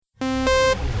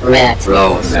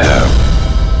Retro.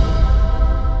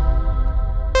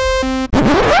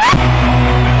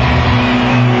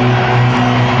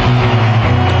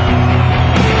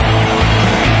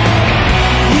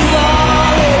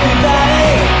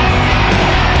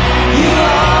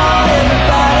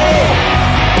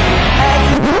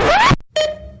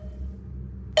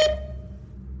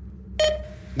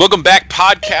 Welcome back,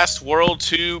 Podcast World,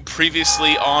 to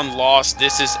Previously on Lost.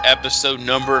 This is episode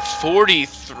number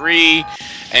 43,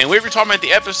 and we were talking about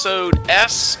the episode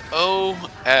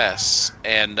SOS,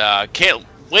 and can't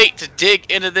wait to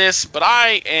dig into this, but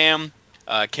I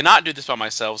cannot do this by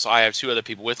myself, so I have two other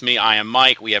people with me. I am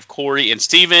Mike, we have Corey and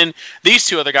Steven. These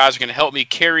two other guys are going to help me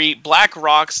carry black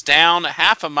rocks down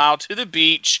half a mile to the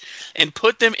beach and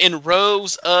put them in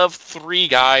rows of three,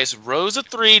 guys. Rows of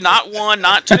three, not one,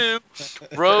 not two.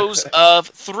 Rows of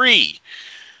three.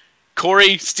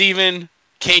 Corey, Steven,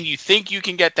 can you think you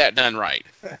can get that done right?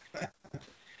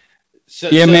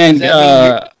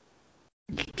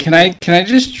 Can I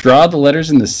just draw the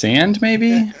letters in the sand,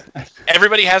 maybe?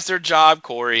 Everybody has their job,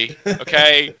 Corey.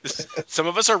 Okay? Some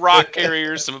of us are rock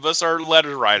carriers. Some of us are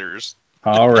letter writers.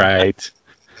 All right.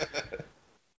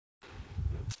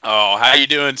 Oh, how you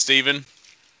doing, Steven?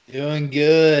 Doing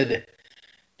good.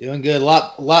 A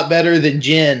lot better than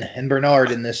Jen and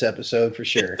Bernard in this episode, for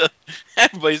sure.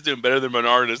 Everybody's doing better than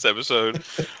Bernard in this episode.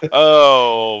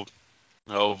 Oh,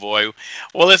 boy.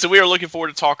 Well, listen, we are looking forward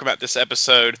to talking about this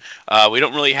episode. We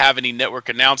don't really have any network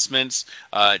announcements.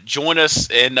 Join us,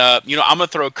 and, I'm going to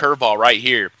throw a curveball right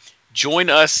here.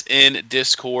 Join us in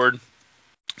Discord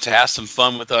to have some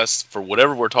fun with us for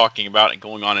whatever we're talking about and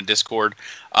going on in Discord.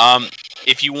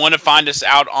 If you want to find us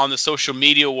out on the social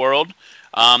media world,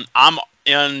 I'm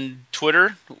on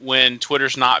Twitter when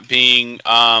Twitter's not being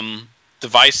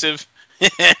divisive.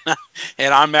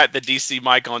 And I'm at the DC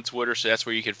Mike on Twitter, so that's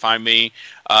where you can find me.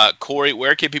 Corey,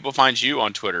 where can people find you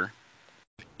on Twitter?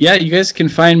 Yeah, you guys can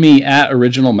find me at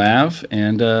Original Mav,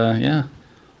 and I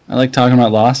like talking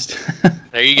about Lost.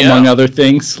 There you go. Among other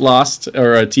things, Lost,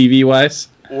 or TV-wise.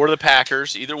 Or the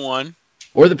Packers, either one.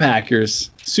 Or the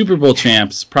Packers. Super Bowl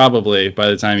champs, probably, by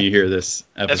the time you hear this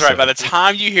episode. That's right. By the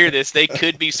time you hear this, they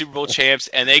could be Super Bowl champs,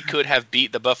 and they could have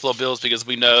beat the Buffalo Bills, because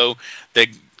we know the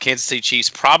Kansas City Chiefs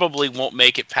probably won't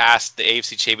make it past the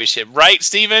AFC Championship. Right,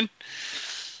 Steven?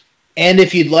 And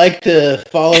if you'd like to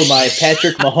follow my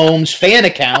Patrick Mahomes fan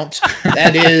account,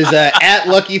 that is at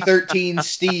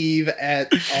Lucky13Steve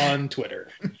on Twitter.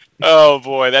 Oh,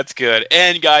 boy, that's good.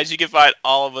 And, guys, you can find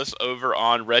all of us over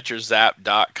on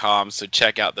RetroZap.com, so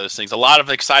check out those things. A lot of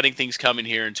exciting things coming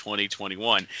here in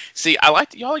 2021. See, y'all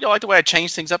like the way I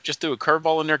changed things up, just threw a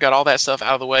curveball in there, got all that stuff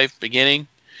out of the way at the beginning?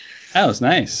 That was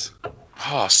nice.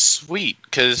 Oh, sweet.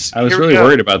 Because I was really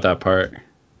worried about that part.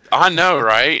 I know,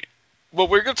 right? Well,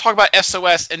 we're going to talk about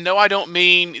SOS, and no, I don't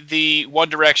mean the One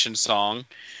Direction song.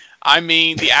 I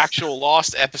mean the actual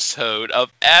Lost episode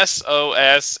of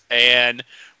SOS, and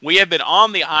we have been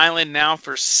on the island now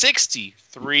for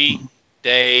 63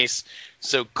 days.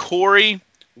 So, Corey,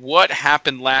 what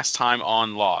happened last time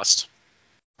on Lost?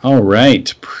 All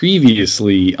right.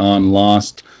 Previously on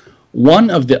Lost,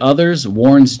 one of the others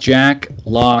warns Jack,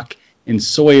 Locke, and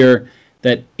Sawyer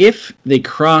that if they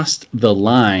crossed the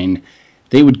line,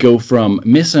 they would go from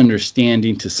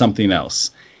misunderstanding to something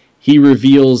else. He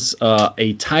reveals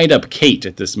a tied-up Kate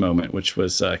at this moment, which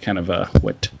was kind of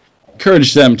what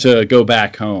encouraged them to go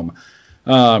back home.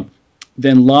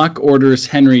 Then Locke orders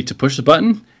Henry to push the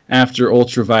button. After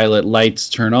ultraviolet lights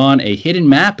turn on, a hidden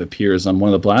map appears on one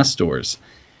of the blast doors.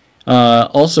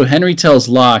 Also, Henry tells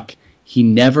Locke he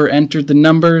never entered the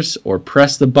numbers or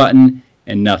pressed the button,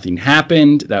 and nothing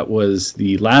happened. That was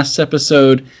the last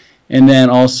episode. And then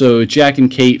also Jack and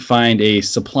Kate find a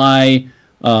supply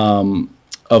of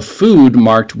food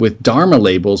marked with Dharma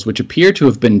labels, which appear to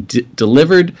have been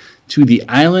delivered to the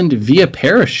island via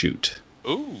parachute.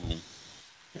 Ooh.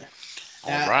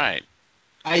 All right.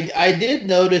 I did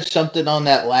notice something on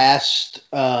that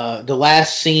the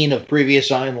last scene of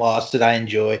Previous on Lost that I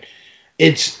enjoyed.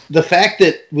 It's the fact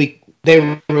that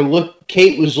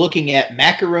Kate was looking at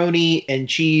macaroni and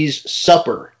cheese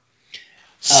supper.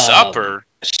 Supper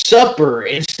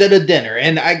instead of dinner.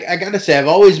 And I gotta say, I've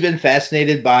always been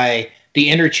fascinated by the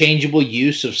interchangeable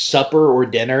use of supper or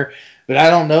dinner, but I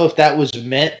don't know if that was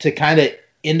meant to kind of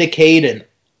indicate an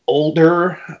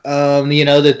older,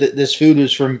 that this food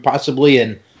was from possibly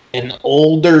an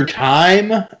older time.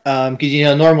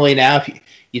 Because, normally now if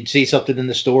you'd see something in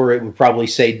the store, it would probably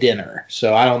say dinner.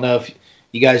 So I don't know if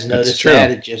you guys noticed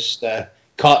that. It just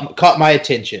caught my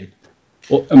attention.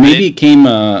 Well, maybe it came...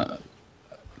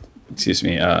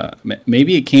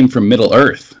 maybe it came from Middle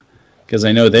Earth, Because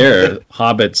I know there,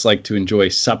 hobbits like to enjoy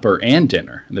supper and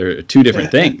dinner. They're two different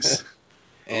things.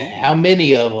 How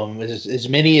many of them? As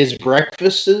many as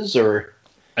breakfasts, or?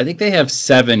 I think they have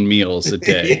 7 meals a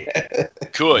day. Yeah.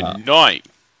 Good night.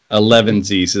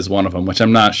 11sies is one of them, which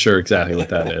I'm not sure exactly what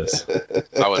that is.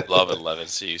 I would love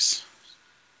 11sies.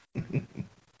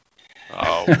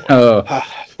 Oh,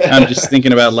 I'm just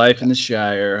thinking about life in the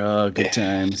Shire. Oh, good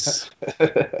times.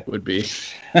 Would be.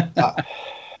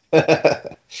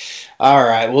 All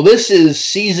right. Well, this is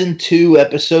season 2,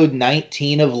 episode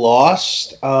 19 of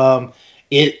Lost.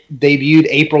 It debuted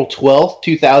April 12th,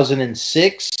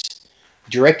 2006,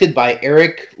 directed by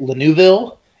Eric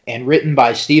Laneuville, and written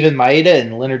by Stephen Maeda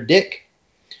and Leonard Dick.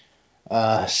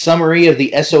 Summary of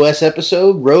the SOS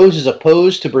episode. Rose is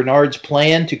opposed to Bernard's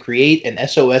plan to create an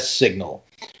SOS signal.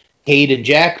 Cade and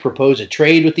Jack propose a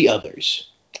trade with the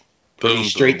others. Pretty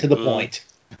straight to the point.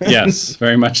 Yes,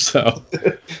 very much so.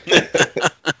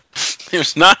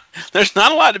 There's not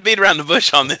a lot to beat around the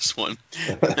bush on this one.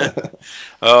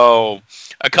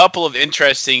 A couple of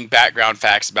interesting background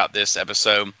facts about this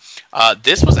episode.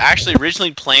 This was actually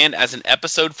originally planned as an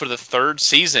episode for the 3rd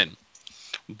season,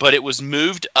 but it was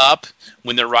moved up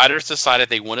when the writers decided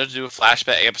they wanted to do a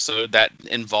flashback episode that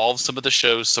involved some of the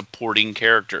show's supporting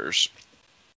characters.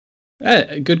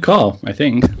 Good call, I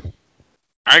think.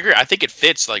 I agree. I think it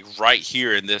fits like right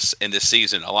here in this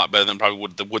season a lot better than probably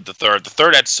would the 3rd. The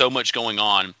 3rd had so much going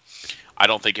on. I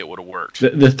don't think it would have worked. The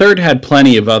 3rd had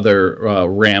plenty of other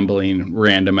rambling,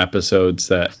 random episodes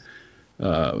that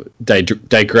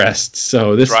digressed.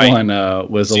 So this one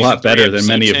was a lot better than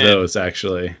many 10. Of those,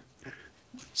 actually.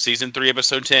 Season 3,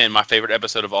 episode 10, my favorite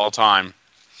episode of all time.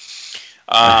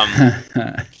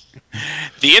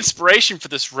 The inspiration for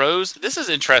this Rose, this is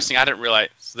interesting. I didn't realize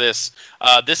this.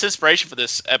 This inspiration for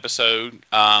this episode,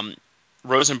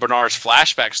 Rose and Bernard's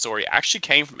flashback story, actually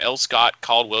came from L. Scott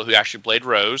Caldwell, who actually played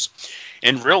Rose.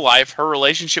 In real life, her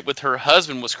relationship with her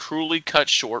husband was cruelly cut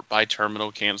short by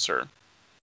terminal cancer.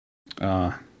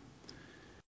 Wow.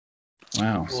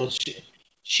 Well,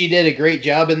 she did a great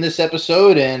job in this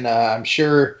episode, and I'm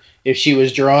sure if she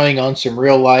was drawing on some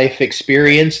real life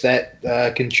experience, that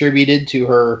contributed to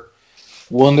her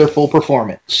wonderful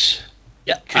perforance.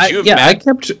 Yeah, I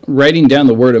kept writing down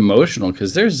the word emotional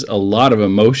because there's a lot of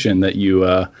emotion that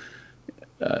you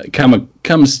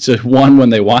comes to one when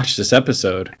they watch this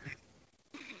episode.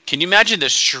 Can you imagine the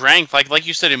strength, like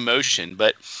you said, emotion,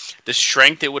 but the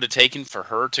strength it would have taken for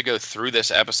her to go through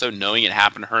this episode knowing it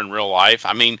happened to her in real life?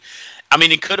 I mean,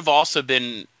 it could have also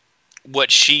been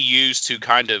what she used to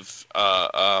kind of,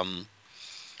 I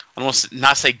don't want to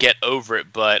not say get over it,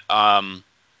 but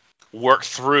work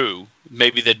through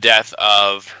maybe the death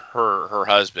of her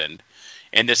husband.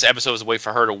 And this episode was a way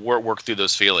for her to work through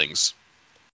those feelings.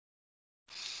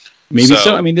 Maybe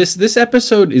so. I mean, this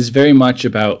episode is very much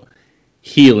about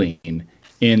healing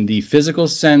in the physical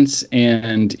sense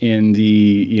and in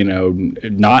the,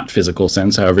 not physical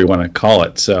sense, however you want to call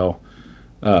it. So,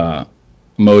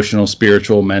 emotional,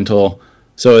 spiritual, mental.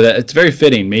 So that it's very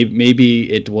fitting. Maybe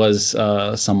it was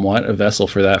somewhat a vessel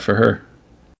for that for her.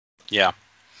 Yeah.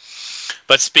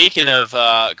 But speaking of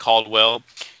Caldwell,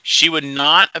 she would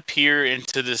not appear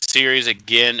into the series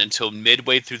again until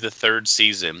midway through the 3rd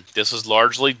season. This was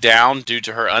largely down due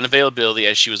to her unavailability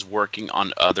as she was working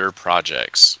on other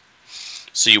projects.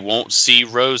 So you won't see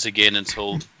Rose again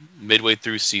until midway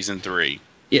through season 3.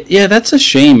 Yeah, that's a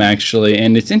shame, actually.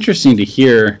 And it's interesting to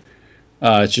hear,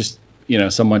 it's just,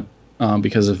 somewhat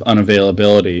because of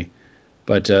unavailability.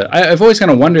 But I've always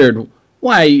kind of wondered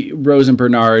why Rose and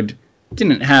Bernard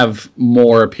didn't have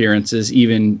more appearances,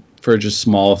 even for just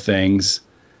small things.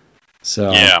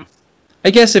 So yeah,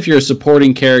 I guess if you're a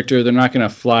supporting character, they're not going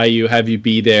to fly you, have you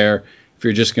be there if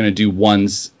you're just going to do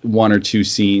one or two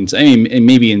scenes. I mean, and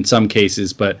maybe in some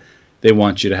cases, but they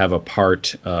want you to have a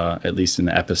part, at least in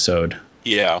the episode.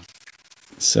 Yeah.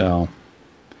 So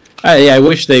I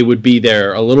wish they would be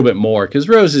there a little bit more, because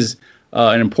Rose is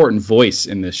an important voice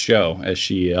in this show, as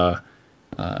she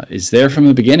is there from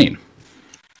the beginning.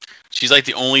 She's like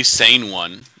the only sane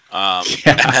one out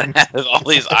of all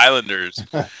these Islanders.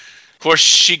 Of course,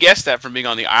 she guessed that from being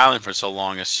on the island for so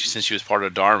long, since she was part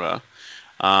of Dharma.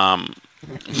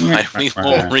 We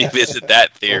won't revisit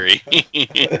that theory.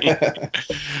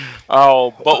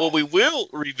 But what we will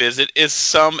revisit is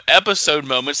some episode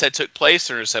moments that took place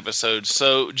in this episode.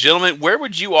 So, gentlemen, where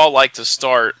would you all like to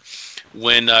start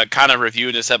when kind of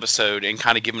reviewing this episode and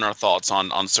kind of giving our thoughts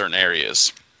on certain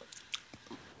areas?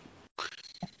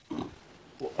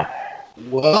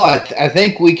 Well, I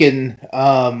think we can,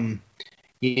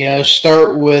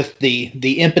 start with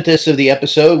the impetus of the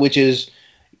episode, which is,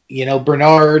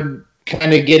 Bernard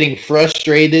kind of getting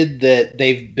frustrated that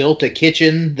they've built a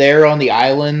kitchen there on the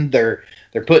island. They're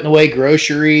putting away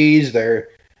groceries. They're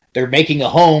making a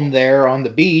home there on the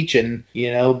beach, and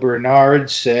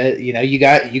Bernard said, you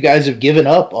guys have given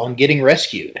up on getting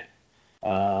rescued.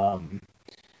 That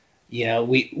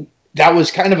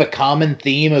was kind of a common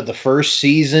theme of the first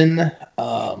season.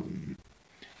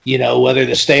 Whether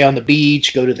to stay on the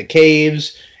beach, go to the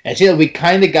caves. And we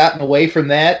kind of gotten away from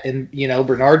that, and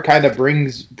Bernard kind of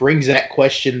brings that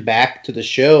question back to the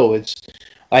show. It's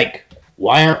like,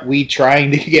 why aren't we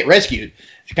trying to get rescued?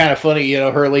 It's kind of funny,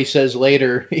 Hurley says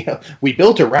later, we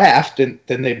built a raft and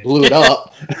then they blew it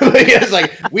up. It's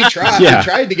like, we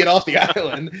tried to get off the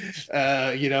island.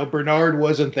 Bernard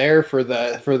wasn't there for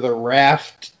the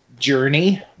raft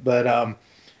journey, but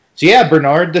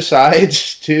Bernard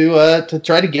decides to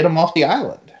try to get him off the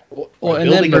island. Well, and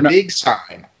building a big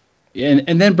sign.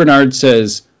 And then Bernard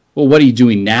says, well, what are you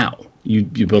doing now? You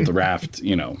built the raft,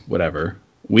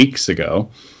 weeks ago.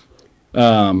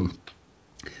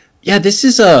 This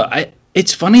is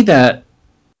it's funny that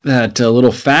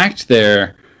little fact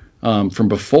there from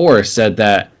before said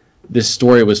that this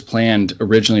story was planned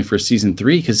originally for season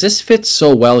 3, because this fits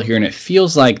so well here, and it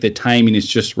feels like the timing is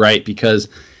just right, because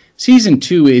season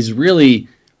 2 is really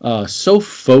so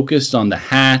focused on the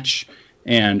hatch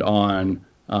and on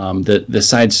the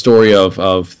side story of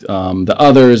the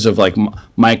others, of like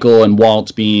Michael and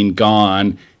Walt being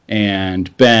gone,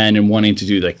 and Ben and wanting to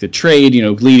do like the trade,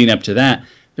 leading up to that.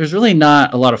 There's really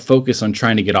not a lot of focus on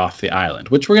trying to get off the island,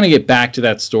 which we're going to get back to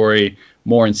that story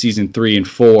more in season 3 and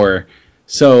 4.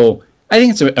 So I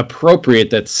think it's appropriate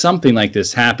that something like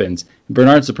this happens.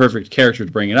 Bernard's the perfect character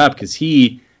to bring it up, because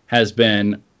he has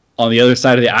been on the other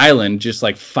side of the island just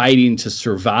like fighting to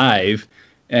survive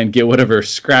and get whatever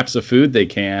scraps of food they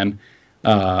can.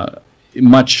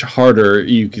 Much harder,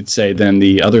 you could say, than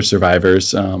the other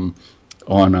survivors on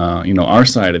our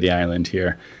side of the island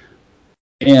here.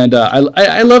 And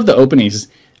I love the openings.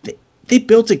 They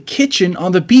built a kitchen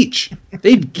on the beach.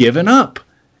 They've given up.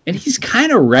 And he's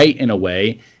kind of right in a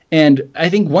way. And I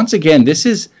think, once again, this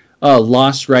is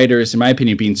Lost writers, in my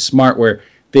opinion, being smart, where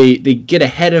they get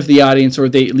ahead of the audience, or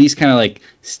they at least kind of like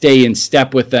stay in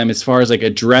step with them as far as like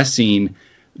addressing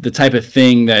the type of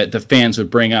thing that the fans would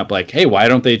bring up, like, hey, why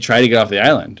don't they try to get off the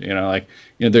island?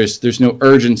 There's no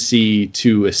urgency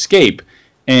to escape.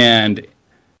 And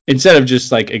instead of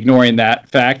just like ignoring that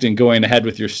fact and going ahead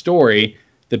with your story,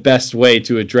 the best way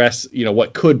to address,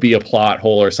 what could be a plot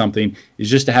hole or something is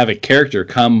just to have a character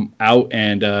come out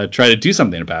and try to do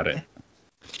something about it.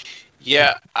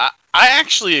 Yeah, I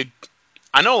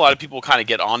know a lot of people kind of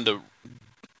get on to,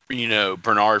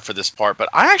 Bernard for this part, but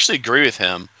I actually agree with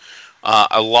him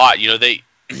a lot.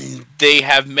 They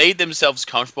have made themselves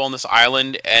comfortable on this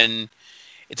island, and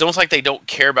it's almost like they don't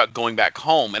care about going back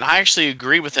home. And I actually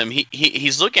agree with him.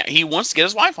 He wants to get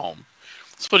his wife home.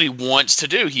 That's what he wants to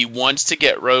do. He wants to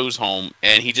get Rose home,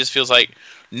 and he just feels like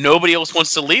nobody else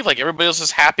wants to leave. Like, everybody else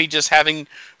is happy just having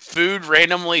food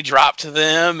randomly dropped to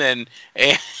them and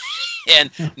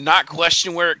not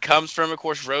question where it comes from. Of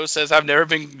course, Rose says, I've never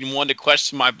been one to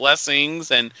question my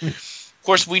blessings. And of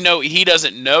course, we know he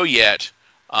doesn't know yet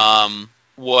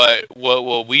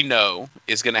what we know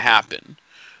is going to happen,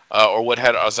 or what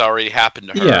has already happened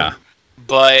to her. Yeah.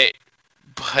 But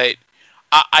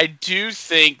I do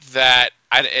think that,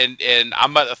 and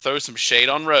I'm about to throw some shade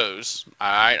on Rose. All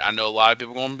right, I know a lot of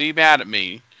people are going to be mad at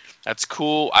me. That's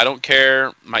cool. I don't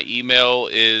care. My email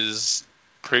is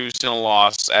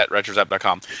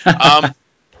previouslylost@retrozapp.com.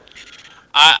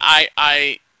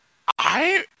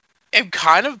 I am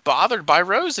kind of bothered by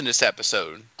Rose in this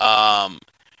episode.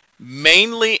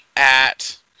 Mainly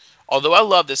although I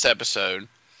love this episode,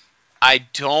 I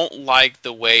don't like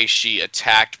the way she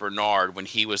attacked Bernard when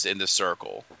he was in the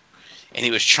circle. And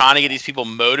he was trying to get these people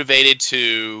motivated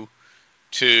to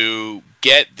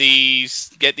get these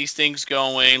things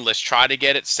going. Let's try to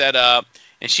get it set up.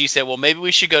 And she said, well, maybe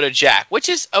we should go to Jack, which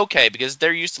is okay because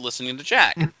they're used to listening to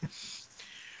Jack.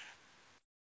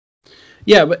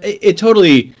 Yeah, but it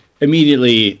totally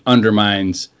immediately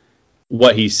undermines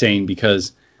what he's saying,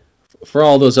 because for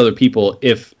all those other people,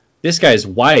 if this guy's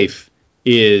wife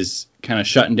is kind of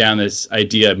shutting down this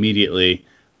idea immediately,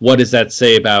 what does that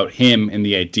say about him and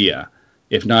the idea,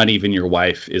 if not even your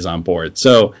wife is on board?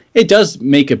 So it does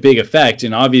make a big effect,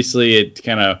 and obviously it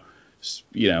kind of,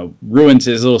 ruins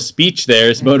his little speech there,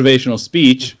 his motivational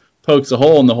speech, pokes a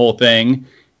hole in the whole thing,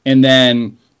 and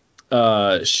then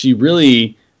she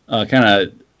really kind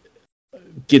of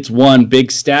gets one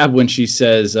big stab when she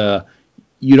says,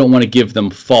 you don't want to give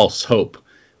them false hope,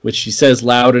 which she says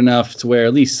loud enough to where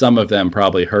at least some of them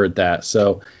probably heard that.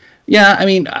 So Yeah, I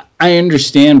mean, I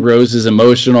understand Rose is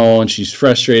emotional and she's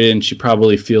frustrated and she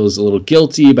probably feels a little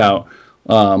guilty about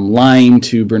lying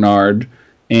to Bernard,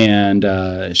 and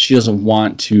she doesn't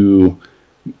want to,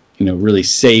 really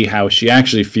say how she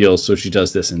actually feels, so she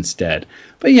does this instead.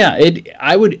 But yeah,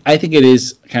 I think it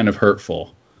is kind of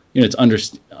hurtful. It's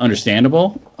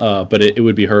understandable, but it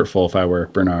would be hurtful if I were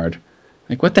Bernard.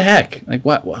 Like, what the heck? Like,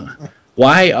 what?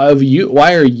 Why are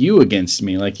you against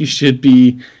me? Like, you should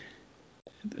be,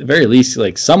 at the very least,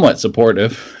 like, somewhat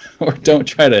supportive, or don't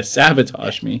try to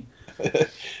sabotage me.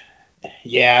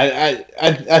 Yeah,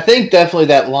 I think definitely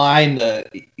that line,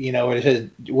 it says,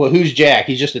 well, who's Jack?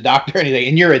 He's just a doctor or anything,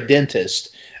 and you're a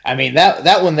dentist. I mean,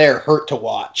 that one there hurt to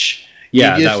watch.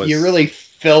 Yeah, you really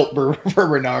felt for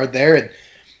Bernard there. And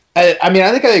I mean,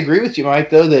 I think I agree with you, Mike,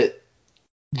 though, that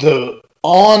the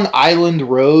on-island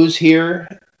Rose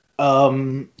here,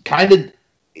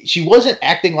 she wasn't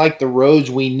acting like the Rose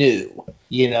we knew,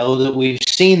 that we've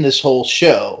seen this whole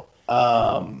show.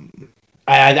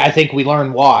 I think we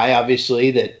learn why,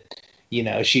 obviously, that,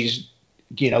 she's,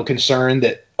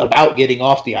 concerned about getting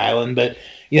off the island. But,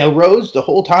 Rose, the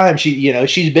whole time,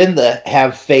 she's been the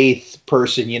have faith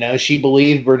person. She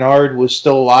believed Bernard was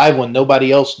still alive when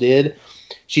nobody else did.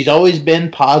 She's always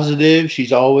been positive.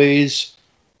 She's always,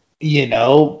 been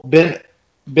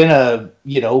a,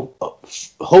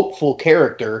 hopeful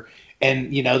character.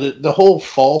 And, the whole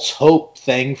false hope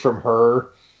thing from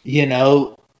her,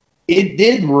 it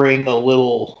did ring a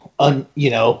little,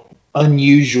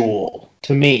 unusual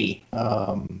to me,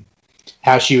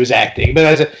 how she was acting.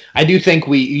 But I do think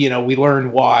we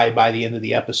learn why by the end of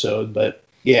the episode. But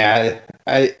yeah,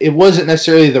 it wasn't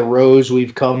necessarily the Rose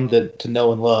we've come to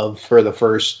know and love for the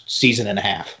first season and a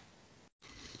half.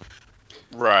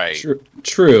 Right.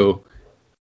 True.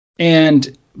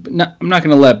 And I'm not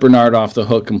going to let Bernard off the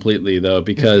hook completely, though,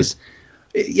 because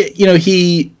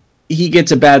he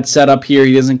gets a bad setup here.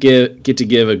 He doesn't get to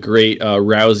give a great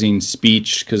rousing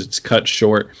speech because it's cut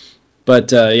short. But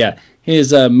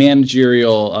his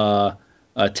managerial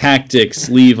tactics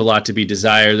leave a lot to be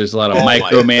desired. There's a lot of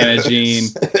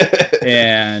micromanaging,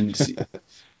 and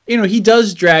he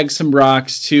does drag some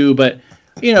rocks too. But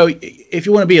if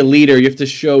you want to be a leader, you have to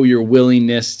show your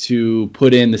willingness to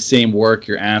put in the same work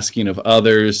you're asking of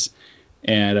others.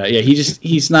 And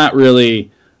he's not really.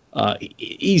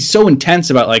 He's so intense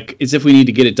about, like, as if we need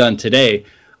to get it done today.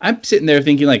 I'm sitting there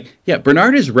thinking, like, yeah,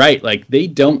 Bernard is right. Like, they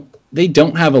don't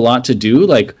have a lot to do.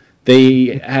 Like,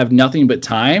 they have nothing but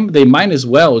time. They might as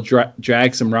well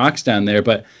drag some rocks down there.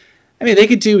 But I mean, they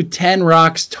could do 10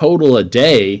 rocks total a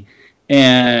day,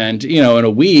 and in a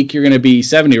week you're going to be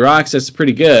 70 rocks. That's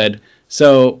pretty good.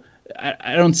 So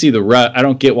I don't see I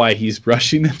don't get why he's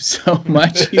rushing them so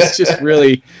much. He's just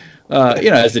really.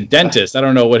 As a dentist, I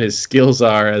don't know what his skills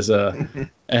are as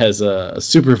a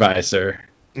supervisor,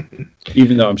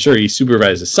 even though I'm sure he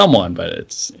supervises someone, but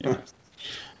it's.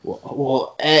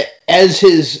 Well, as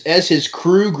his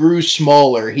crew grew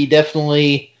smaller, he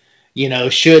definitely,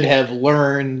 should have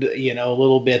learned, a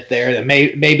little bit there that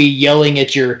maybe yelling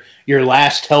at your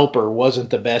last helper wasn't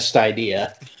the best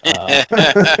idea. And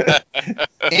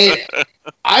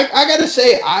I gotta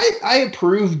say, I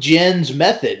approve Jen's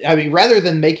method. I mean, rather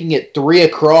than making it 3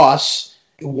 across,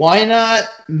 why not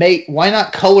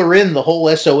color in the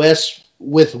whole SOS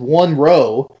with 1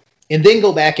 row and then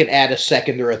go back and add a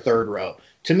second or a third row?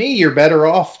 To me, you're better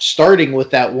off starting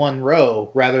with that 1 row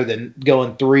rather than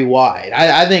going 3 wide.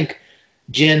 I think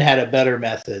Jen had a better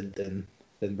method than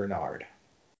Bernard.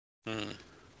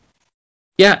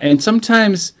 Yeah, and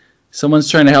sometimes someone's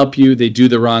trying to help you, they do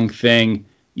the wrong thing,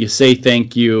 you say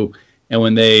thank you, and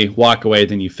when they walk away,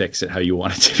 then you fix it how you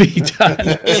want it to be done.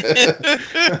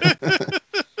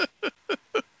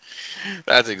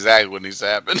 That's exactly what needs to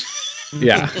happen.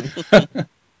 Yeah.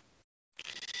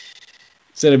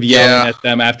 Instead of yelling at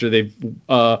them after they've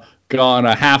gone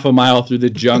a half a mile through the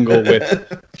jungle with,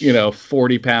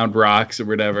 40-pound rocks or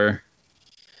whatever.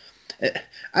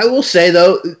 I will say,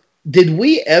 though, did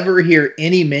we ever hear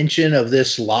any mention of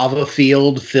this lava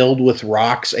field filled with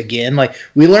rocks again? Like,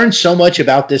 we learned so much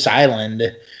about this island.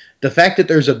 The fact that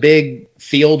there's a big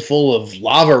field full of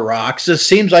lava rocks, it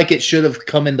seems like it should have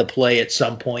come into play at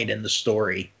some point in the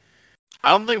story.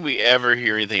 I don't think we ever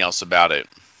hear anything else about it.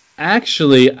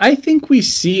 Actually, I think we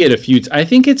see it a few times. I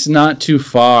think it's not too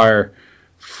far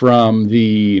from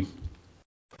the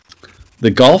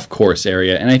golf course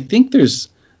area. And I think there's,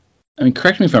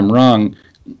 correct me if I'm wrong,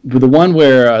 the one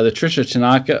where the Trisha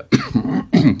Tanaka,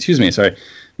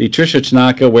 the Trisha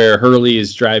Tanaka where Hurley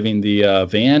is driving the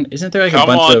van, isn't there like a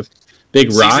bunch of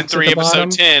big rocks Season 3, at the bottom?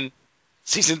 Episode 10.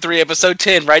 Season 3, episode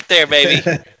 10, right there, baby.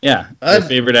 Yeah, my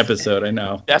favorite episode, I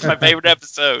know. That's my favorite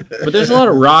episode. But there's a lot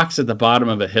of rocks at the bottom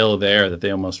of a hill there that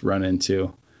they almost run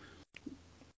into.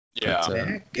 Yeah. But,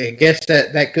 I guess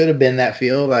that could have been that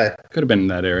field. could have been in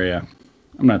that area.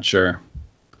 I'm not sure.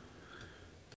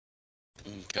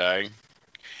 Okay.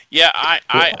 Yeah, I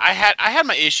had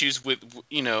my issues with,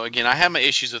 again, I had my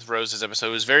issues with Rose's episode.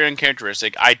 It was very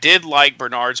uncharacteristic. I did like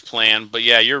Bernard's plan, but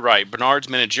yeah, you're right. Bernard's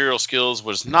managerial skills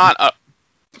was not up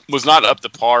to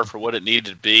par for what it needed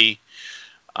to be.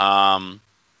 And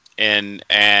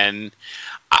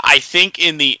I think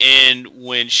in the end,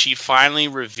 when she finally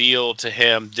revealed to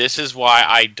him, this is why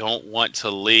I don't want to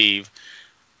leave,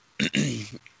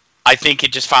 I think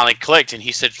it just finally clicked, and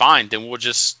he said, fine, then we'll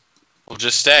just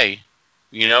stay.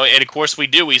 And of course we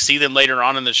do. We see them later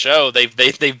on in the show. They've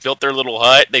built their little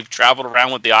hut. They've traveled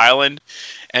around with the island,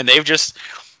 and they're just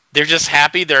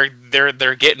happy. They're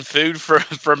getting food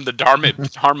from the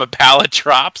Dharma pallet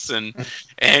drops and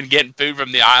getting food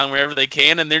from the island wherever they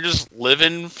can, and they're just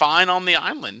living fine on the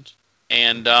island.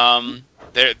 And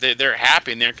they're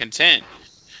happy and they're content.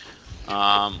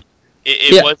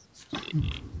 It was.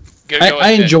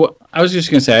 I enjoy. I was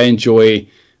just gonna say I enjoy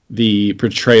the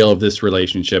portrayal of this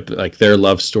relationship, like their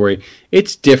love story.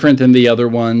 It's different than the other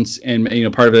ones, and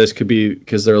part of this could be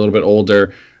because they're a little bit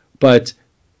older, but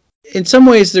in some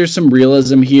ways there's some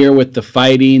realism here with the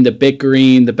fighting, the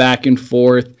bickering, the back and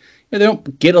forth. They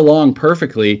don't get along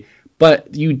perfectly,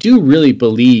 but you do really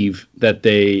believe that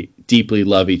they deeply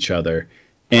love each other.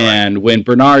 And when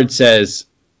Bernard says,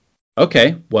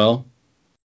 okay, well,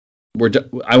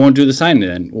 I won't do the signing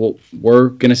then. Well, we're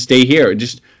going to stay here.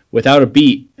 Just without a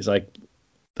beat, it's like,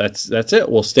 that's it.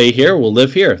 We'll stay here. We'll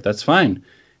live here. That's fine.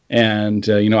 And,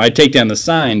 I'd take down the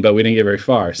sign, but we didn't get very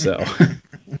far, so.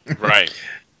 Right.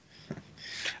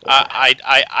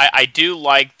 I do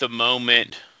like the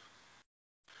moment.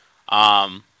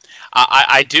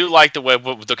 I do like the way.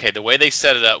 Okay, the way they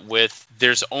set it up with.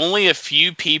 There's only a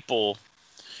few people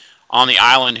on the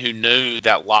island who knew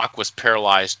that Locke was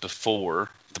paralyzed before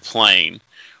the plane.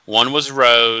 One was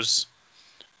Rose.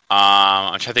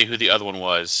 I'm trying to think who the other one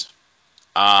was.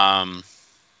 I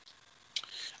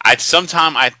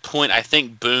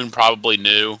think Boone probably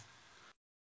knew.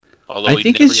 I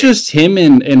think it's just him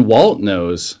and Walt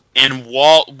knows. And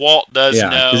Walt does know.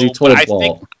 Yeah, because he told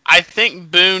Walt. I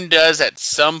think Boone does at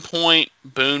some point.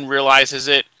 Boone realizes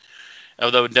it,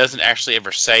 although it doesn't actually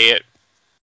ever say it.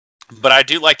 But I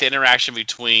do like the interaction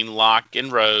between Locke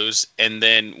and Rose, and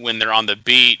then when they're on the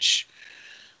beach,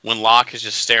 when Locke is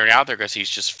just staring out there because he's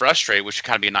just frustrated, which would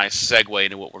kind of be a nice segue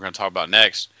into what we're going to talk about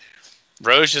next.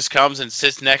 Rose just comes and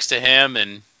sits next to him,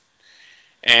 and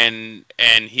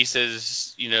he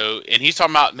says, and he's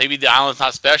talking about maybe the island's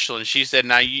not special, and she said,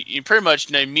 now you pretty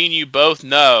much me and you both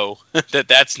know that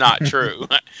that's not true.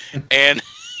 And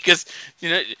because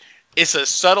it's a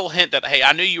subtle hint that, hey,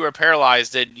 I knew you were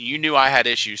paralyzed, that you knew I had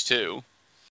issues too,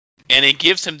 and it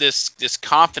gives him this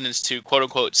confidence to quote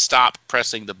unquote stop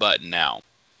pressing the button now.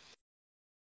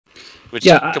 Which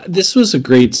this was a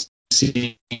great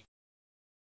scene.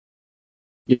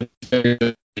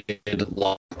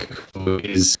 Locke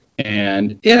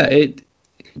and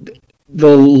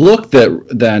the look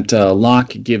that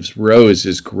Locke gives Rose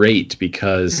is great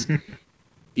because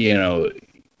you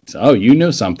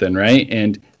know something, right?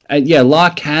 And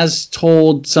Locke has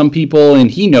told some people,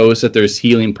 and he knows that there's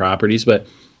healing properties, but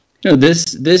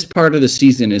this part of the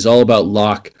season is all about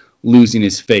Locke losing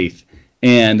his faith,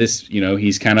 and this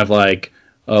he's kind of like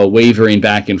wavering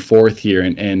back and forth here,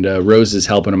 and Rose is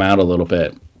helping him out a little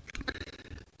bit.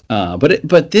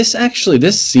 But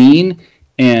this scene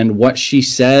and what she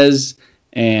says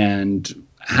and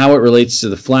how it relates to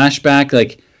the flashback,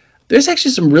 like there's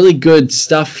actually some really good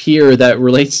stuff here that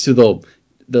relates to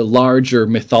the larger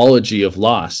mythology of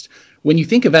Lost. When you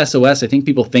think of SOS, I think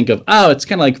people think of, it's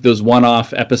kind of like those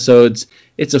one-off episodes.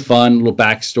 It's a fun little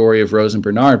backstory of Rose and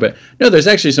Bernard, but no, there's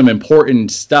actually some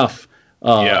important stuff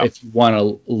if you want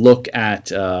to look at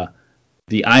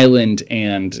the island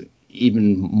and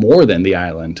even more than the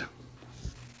island.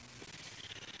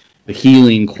 The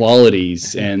healing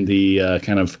qualities and the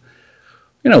kind of,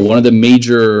 one of the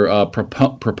major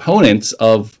proponents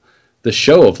of the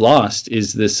show of Lost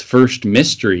is this first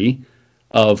mystery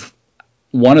of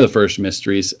one of the first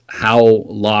mysteries, how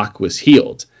Locke was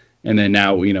healed. And then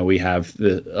now, we have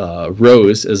the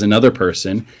Rose as another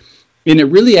person. And it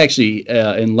really actually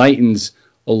enlightens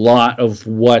a lot of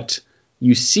what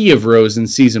you see of Rose in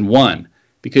season 1.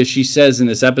 Because she says in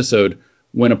this episode,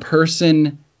 when a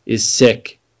person is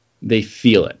sick, they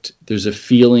feel it. There's a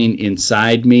feeling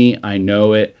inside me. I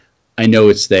know it. I know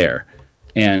it's there.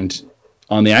 And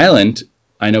on the island,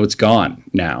 I know it's gone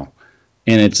now.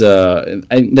 And it's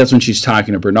that's when she's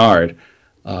talking to Bernard.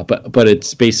 But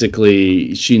it's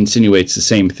basically, she insinuates the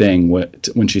same thing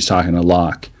when she's talking to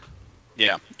Locke.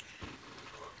 Yeah.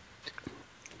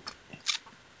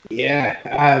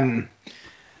 Yeah.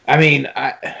 I mean,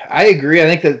 I agree. I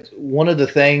think that one of the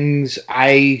things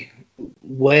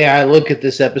way I look at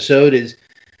this episode is,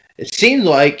 it seems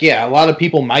like, a lot of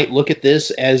people might look at this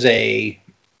as a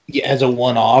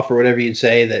one-off or whatever you'd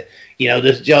say, that,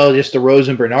 this is just the Rose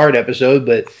and Bernard episode,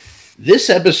 but this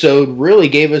episode really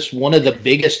gave us one of the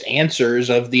biggest answers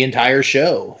of the entire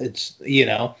show. It's,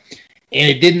 and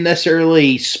it didn't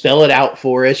necessarily spell it out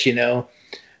for us,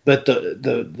 but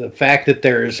the fact that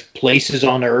there's places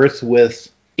on Earth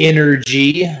with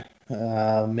energy,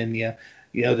 and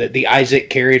that the Isaac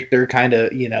character kind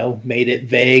of, made it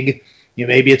vague.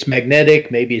 Maybe it's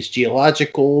magnetic, maybe it's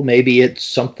geological, maybe it's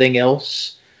something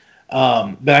else.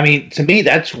 But I mean, to me,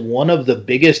 that's one of the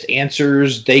biggest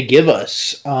answers they give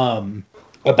us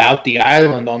about the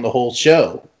island on the whole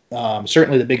show.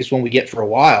 Certainly the biggest one we get for a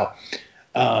while.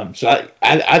 So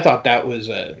I thought that was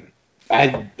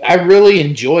I really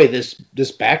enjoy this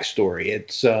backstory.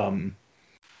 It's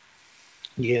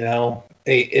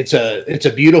it's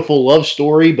a beautiful love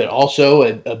story, but also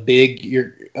a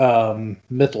big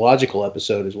mythological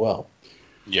episode as well.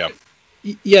 Yeah.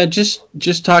 Yeah,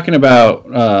 just talking about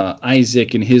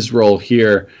Isaac and his role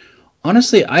here.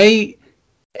 Honestly, I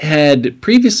had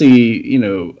previously,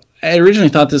 I originally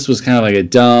thought this was kind of like a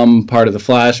dumb part of the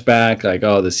flashback, like,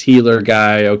 oh, this healer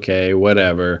guy, okay,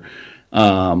 whatever.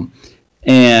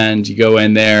 And you go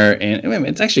in there, and I mean,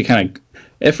 it's actually kind of,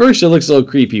 at first it looks a little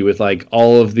creepy with like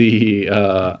all of the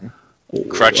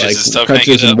crutches and stuff,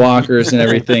 crutches and walkers and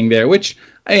everything there, which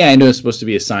I know is supposed to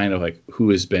be a sign of like who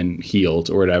has been healed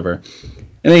or whatever.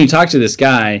 And then you talk to this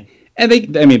guy, and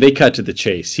they cut to the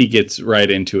chase. He gets right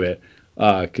into it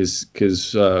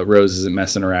because Rose isn't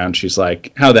messing around. She's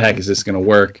like, "How the heck is this going to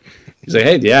work?" He's like,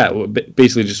 "Hey, yeah, well,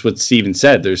 basically just what Steven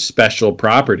said. There's special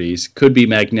properties. Could be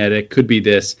magnetic. Could be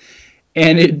this."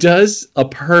 And it does a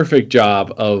perfect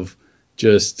job of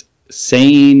just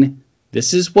saying,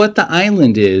 this is what the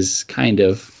island is, kind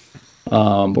of.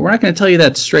 But we're not going to tell you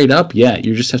that straight up yet.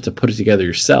 You just have to put it together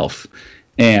yourself.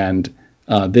 And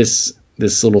this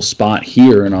little spot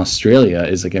here in Australia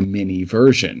is like a mini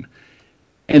version.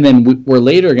 And then we're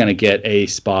later going to get a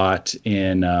spot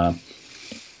in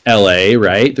L.A.,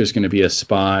 right? There's going to be a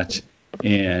spot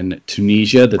in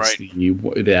Tunisia that's right.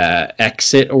 the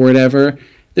exit or whatever.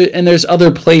 And there's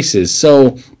other places.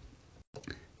 So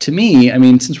to me, I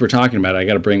mean, since we're talking about it, I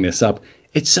got to bring this up.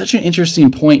 It's such an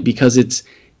interesting point because it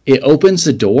opens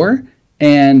the door,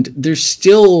 and there's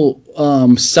still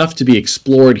stuff to be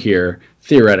explored here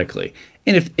theoretically.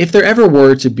 And if there ever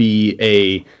were to be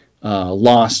a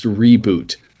Lost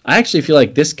reboot, I actually feel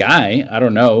like this guy, I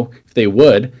don't know if they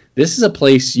would, this is a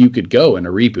place you could go in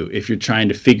a reboot if you're trying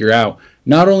to figure out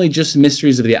not only just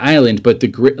mysteries of the island, but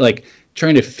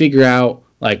trying to figure out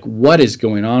like what is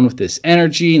going on with this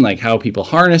energy and like how people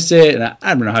harness it. And I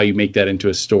don't know how you make that into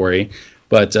a story,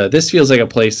 but this feels like a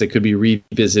place that could be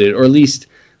revisited, or at least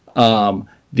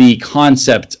the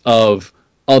concept of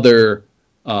other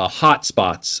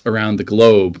hotspots around the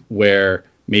globe where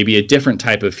maybe a different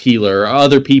type of healer or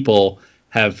other people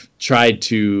have tried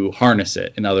to harness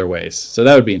it in other ways. So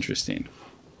that would be interesting.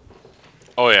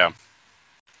 Oh, yeah.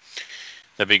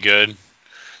 That'd be good.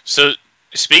 So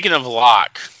speaking of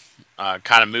Locke,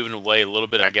 kind of moving away a little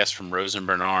bit, I guess, from Rose and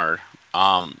Bernard,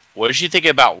 what did you think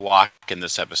about Locke in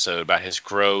this episode, about his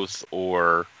growth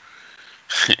or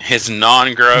his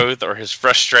non-growth or his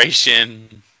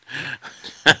frustration?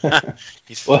 What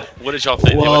did y'all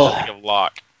think? What did you think of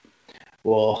Locke?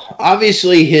 Well,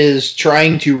 obviously his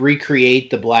trying to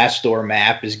recreate the Blastdoor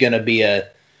map is going to be a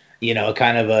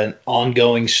kind of an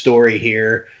ongoing story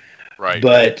here. Right.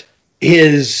 But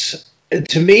the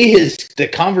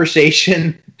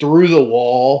conversation through the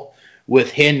wall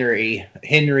with Henry,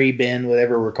 Ben,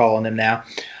 whatever we're calling him now,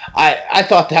 I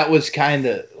thought that was kind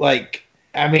of like,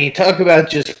 I mean, talk about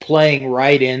just playing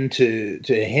right into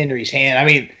Henry's hand. I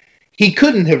mean, he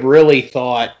couldn't have really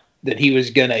thought that he was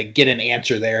going to get an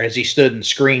answer there as he stood and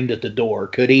screamed at the door,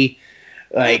 could he?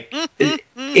 Like,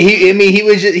 he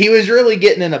was really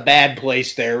getting in a bad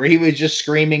place there, where he was just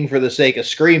screaming for the sake of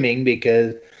screaming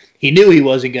because he knew he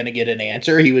wasn't going to get an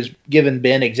answer. He was giving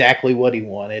Ben exactly what he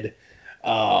wanted.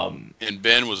 And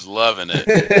Ben was loving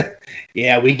it.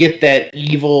 Yeah, we get that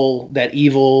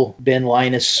evil Ben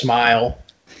Linus smile.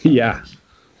 Yeah.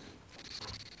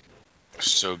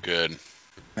 So good.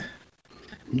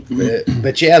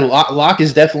 But yeah, Locke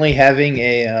is definitely having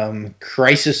a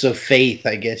crisis of faith,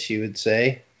 I guess you would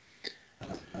say.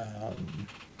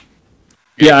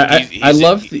 Yeah, I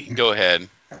love the. Go ahead.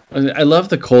 I love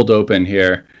the cold open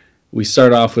here. We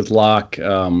start off with Locke,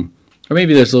 or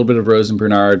maybe there's a little bit of Rose and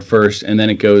Bernard first, and then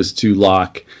it goes to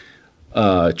Locke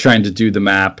trying to do the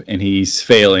map, and he's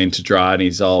failing to draw, and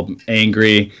he's all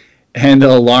angry, and the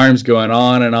alarm's going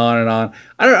on and on and on.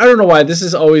 I don't know why. This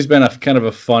has always been a kind of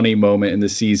a funny moment in the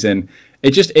season.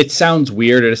 It sounds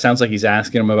weird. It sounds like he's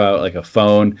asking him about like a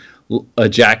phone.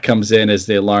 Jack comes in as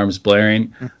the alarm's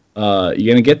blaring. You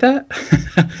gonna get that?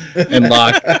 And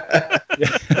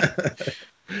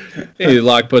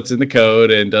Locke puts in the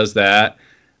code and does that.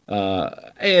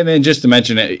 And then just to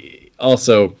mention it,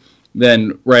 also,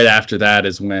 then right after that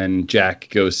is when Jack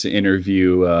goes to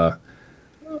interview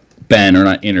Ben, or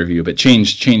not interview, but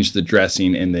change the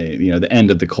dressing in the the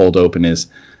end of the cold open is,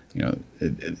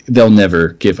 they'll never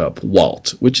give up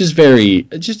Walt, which is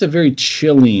just a very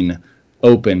chilling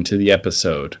open to the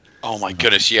episode. Oh my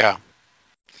goodness, yeah.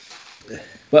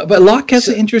 But Locke has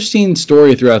an interesting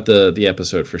story throughout the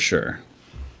episode for sure.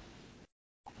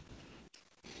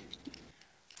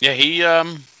 Yeah,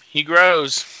 he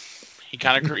grows. He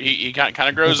kind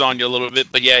of grows on you a little bit,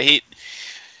 but yeah,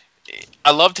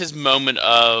 I loved his moment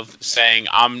of saying,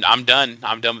 "I'm done.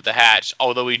 I'm done with the hatch."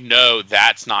 Although we know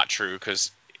that's not true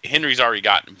because Ben's already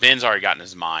gotten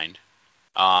his mind.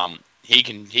 He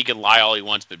can lie all he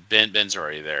wants, but Ben's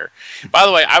already there. By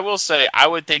the way, I will say I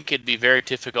would think it'd be very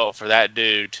difficult for that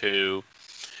dude to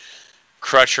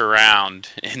crutch around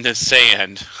in the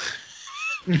sand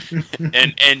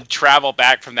and travel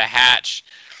back from the hatch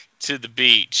to the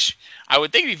beach. I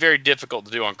would think it'd be very difficult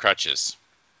to do on crutches.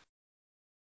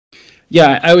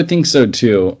 Yeah, I would think so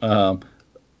too.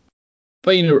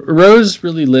 But Rose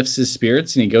really lifts his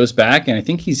spirits, and he goes back, and I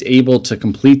think he's able to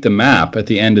complete the map at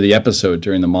the end of the episode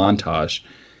during the montage.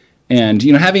 And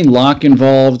having Locke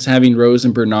involved, having Rose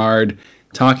and Bernard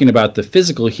talking about the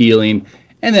physical healing,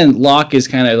 and then Locke is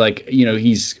kind of like,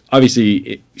 he's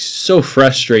obviously so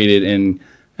frustrated and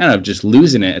kind of just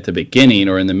losing it at the beginning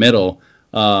or in the middle.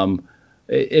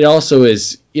 It also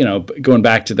is, going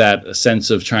back to that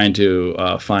sense of trying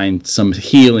to find some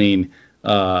healing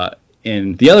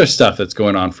in the other stuff that's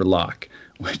going on for Locke,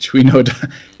 which we know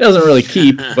doesn't really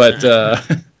keep, but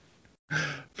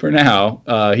for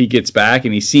now, he gets back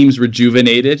and he seems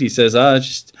rejuvenated. He says,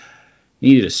 just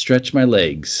needed to stretch my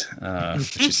legs,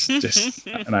 which is just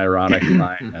an ironic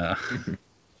line.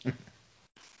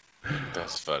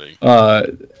 That's funny.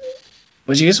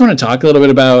 But you guys want to talk a little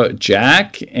bit about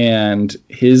Jack and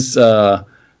his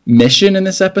mission in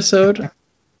this episode?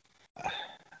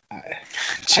 I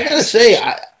gotta say,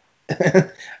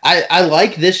 I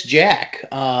like this Jack.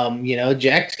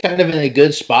 Jack's kind of in a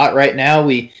good spot right now.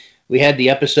 We had the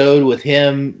episode with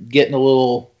him getting a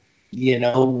little,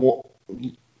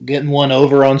 getting one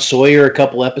over on Sawyer a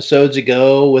couple episodes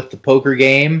ago with the poker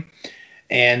game.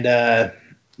 And,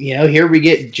 here we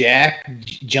get Jack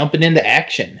jumping into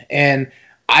action. And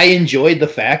I enjoyed the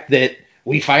fact that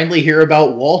we finally hear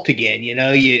about Walt again.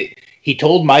 He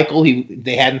told Michael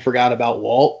they hadn't forgot about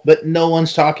Walt, but no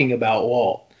one's talking about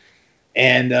Walt.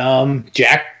 And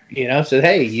Jack, said,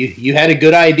 "Hey, you had a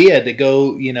good idea to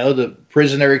go, the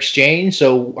prisoner exchange,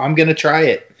 so I'm going to try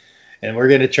it, and we're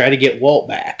going to try to get Walt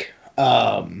back."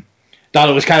 Thought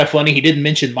it was kind of funny he didn't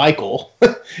mention Michael.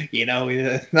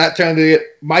 Not trying to get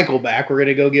Michael back. We're going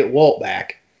to go get Walt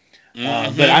back.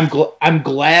 Mm-hmm. But I'm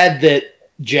glad that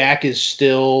Jack is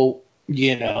still,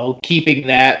 keeping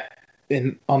that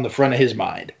on the front of his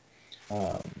mind.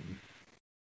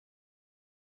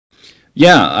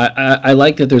 Yeah, I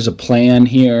like that there's a plan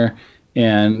here.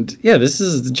 And yeah,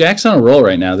 Jack's on a roll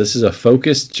right now. This is a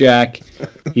focused Jack.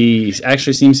 He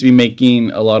actually seems to be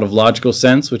making a lot of logical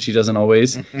sense, which he doesn't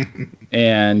always.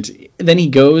 And then he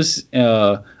goes,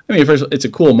 first it's a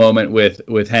cool moment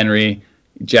with Henry.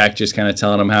 Jack just kind of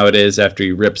telling him how it is after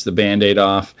he rips the Band-Aid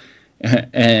off.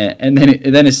 And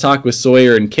then his talk with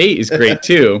Sawyer and Kate is great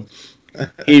too.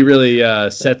 He really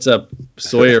sets up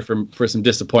Sawyer for some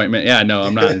disappointment. Yeah, no,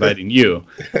 I'm not inviting you.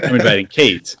 I'm inviting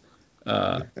Kate.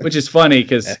 Which is funny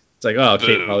because it's like, oh,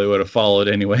 Kate probably would have followed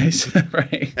anyways,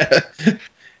 right?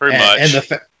 Pretty much.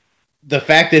 And the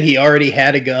fact that he already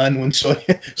had a gun when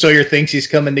Sawyer thinks he's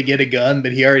coming to get a gun,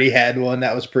 but he already had one,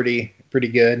 that was pretty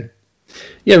good.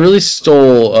 Yeah, really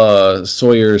stole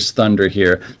Sawyer's thunder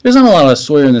here. There's not a lot of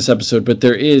Sawyer in this episode, but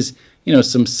there is,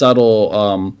 some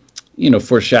subtle,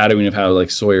 foreshadowing of how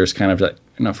like Sawyer's kind of like,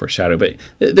 not foreshadow, but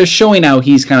they're showing how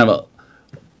he's kind of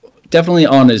definitely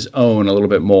on his own a little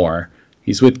bit more.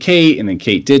 He's with Kate, and then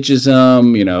Kate ditches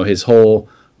him. His whole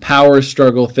power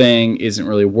struggle thing isn't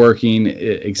really working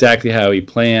exactly how he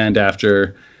planned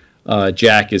after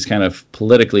Jack is kind of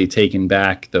politically taking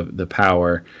back the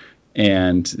power.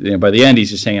 And by the end, he's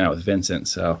just hanging out with Vincent.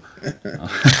 So, the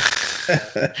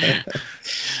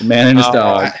man and his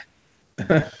dog.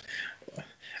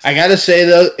 I gotta say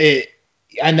though,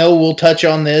 I know we'll touch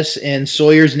on this in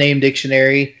Sawyer's Name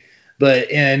Dictionary,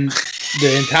 but in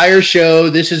the entire show,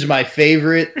 this is my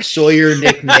favorite Sawyer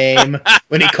nickname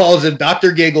when he calls him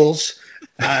Dr. Giggles.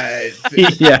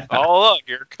 Yeah. Oh, look,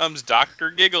 here comes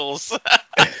Dr. Giggles.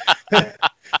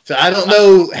 So I don't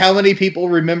know how many people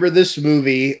remember this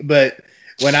movie, but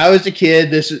when I was a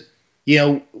kid,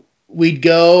 we'd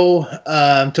go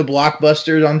to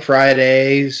Blockbusters on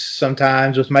Fridays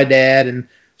sometimes with my dad and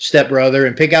stepbrother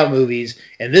and pick out movies.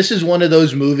 And this is one of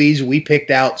those movies we picked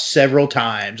out several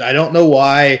times. I don't know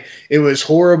why. It was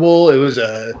horrible. It was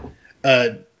a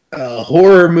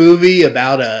horror movie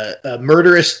about a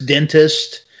murderous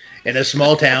dentist in a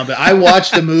small town. But I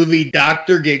watched the movie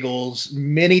Dr. Giggles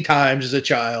many times as a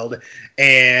child.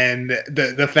 And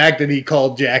the fact that he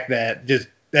called Jack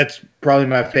that's probably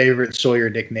my favorite Sawyer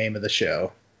nickname of the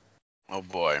show. Oh,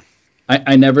 boy.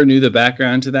 I never knew the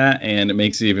background to that, and it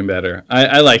makes it even better.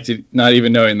 I liked it, not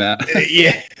even knowing that.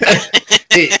 Yeah.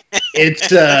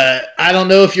 It's I don't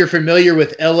know if you're familiar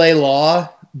with L.A. Law,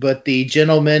 but the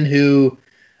gentleman who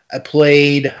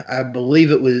played, I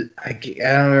believe it was, I don't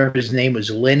remember if his name was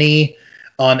Lenny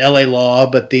on L.A. Law,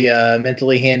 but the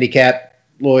mentally handicapped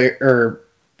lawyer or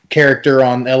character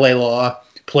on L.A. Law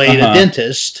played a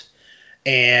dentist,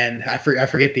 and I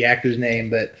forget the actor's name,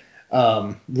 but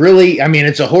really, I mean,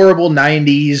 it's a horrible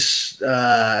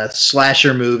 90s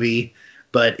slasher movie,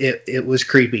 but it was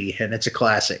creepy, and it's a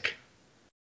classic.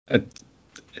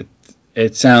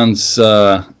 It sounds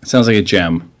like a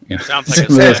gem. Sounds like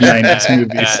some of those 90s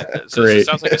movies. Great. It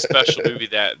sounds like a special movie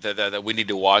that we need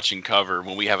to watch and cover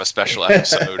when we have a special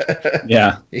episode.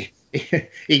 Yeah. You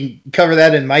can cover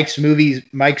that in Mike's Movie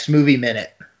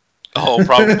Minute. Oh,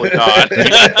 probably not.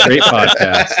 Great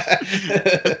podcast.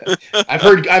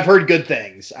 I've heard good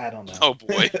things. I don't know. Oh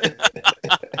boy.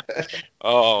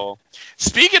 Oh,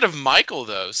 speaking of Michael,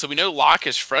 though, so we know Locke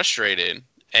is frustrated,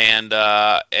 and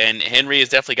Henry has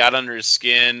definitely got under his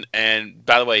skin. And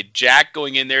by the way, Jack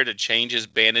going in there to change his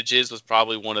bandages was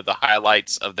probably one of the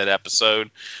highlights of that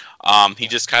episode. He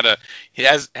just kind of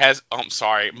I'm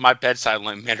sorry, my bedside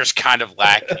manner's kind of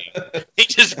lacking. He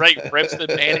just rips the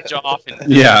bandage off and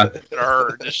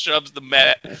just shoves the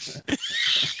mat.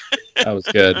 That was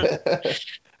good.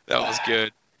 That was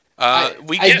good.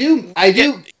 I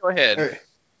do. Go ahead.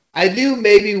 I do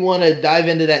maybe want to dive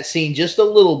into that scene just a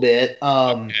little bit.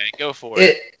 Okay, go for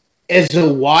it. As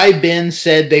to why Ben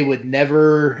said they would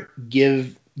never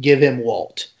give him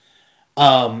Walt.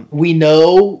 We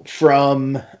know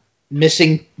from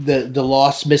missing the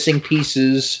Lost Missing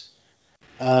Pieces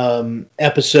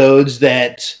episodes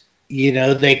that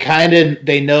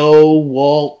they know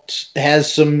Walt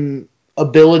has some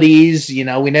abilities. We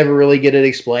never really get it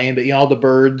explained, but all the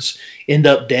birds end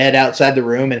up dead outside the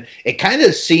room, and it kind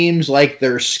of seems like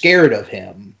they're scared of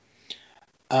him,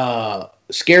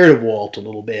 scared of Walt a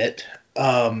little bit.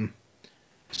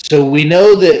 So we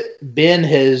know that Ben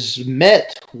has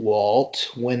met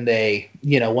Walt when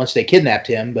once they kidnapped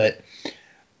him, but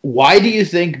why do you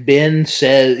think Ben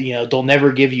says, they'll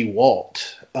never give you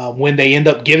Walt, when they end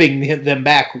up giving them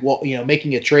back,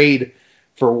 making a trade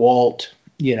for Walt,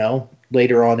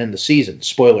 later on in the season?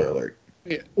 Spoiler alert.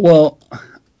 Well,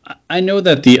 I know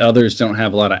that the others don't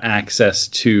have a lot of access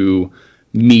to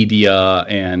media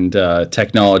and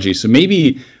technology, so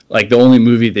maybe like the only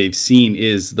movie they've seen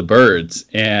is The Birds,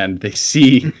 and they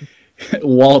see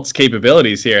Walt's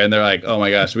capabilities here, and they're like, "Oh my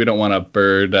gosh, we don't want a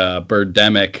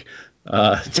birdemic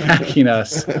attacking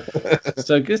us."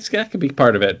 So that could be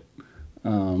part of it.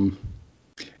 No,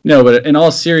 but in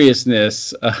all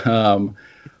seriousness,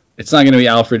 it's not going to be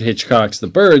Alfred Hitchcock's The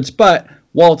Birds, but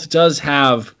Walt does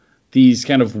have these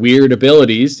kind of weird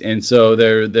abilities, and so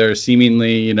they're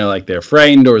seemingly like they're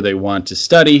frightened, or they want to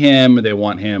study him, or they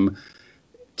want him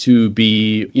to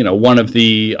be, one of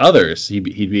the others. He'd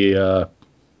be, I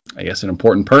guess, an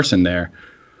important person there.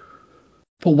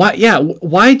 But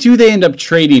why do they end up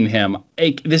trading him?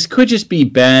 This could just be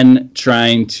Ben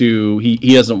trying to.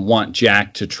 He doesn't want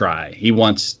Jack to try. He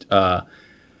wants. I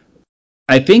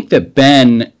think that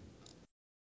Ben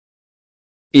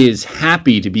is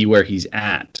happy to be where he's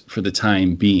at for the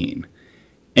time being,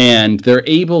 and they're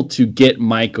able to get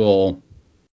Michael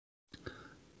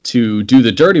to do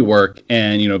the dirty work,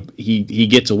 and he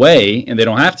gets away, and they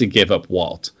don't have to give up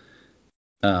Walt.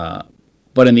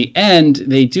 But in the end,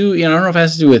 they do. I don't know if it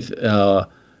has to do with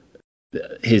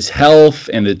his health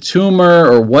and the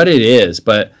tumor or what it is,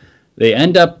 but they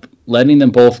end up letting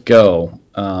them both go.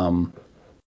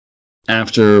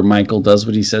 after Michael does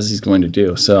what he says he's going to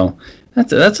do. So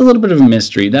that's a little bit of a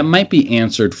mystery. That might be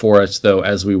answered for us, though,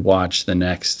 as we watch the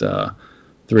next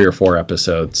 3 or 4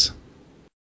 episodes.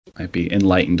 Might be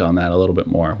enlightened on that a little bit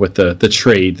more with the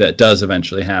trade that does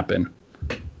eventually happen.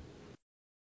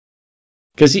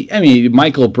 Because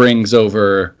Michael brings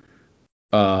over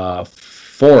 4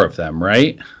 of them,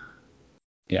 right?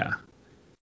 Yeah.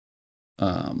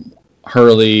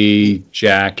 Hurley,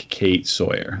 Jack, Kate,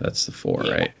 Sawyer. That's the 4,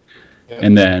 right? Yeah.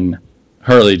 And then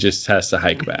Hurley just has to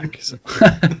hike back. So.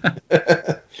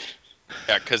 Yeah,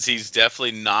 because he's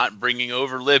definitely not bringing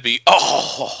over Libby.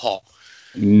 Oh,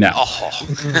 no.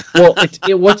 Oh. Well,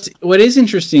 what is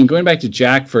interesting, going back to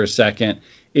Jack for a second,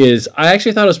 is I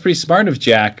actually thought it was pretty smart of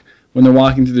Jack when they're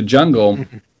walking through the jungle,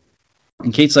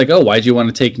 and Kate's like, "Oh, why'd you want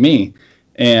to take me?"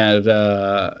 And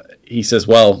he says,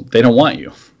 "Well, they don't want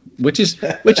you," which is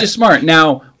smart.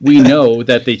 Now we know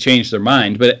that they changed their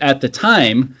mind, but at the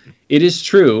time, it is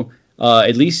true.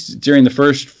 At least during the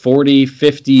first 40,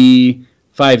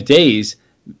 55 days,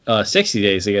 60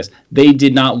 days, I guess, they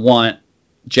did not want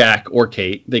Jack or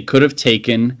Kate. They could have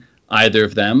taken either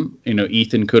of them.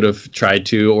 Ethan could have tried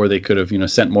to, or they could have,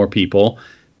 sent more people.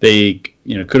 They,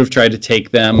 could have tried to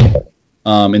take them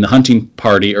in the hunting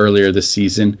party earlier this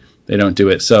season. They don't do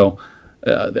it. So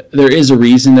there is a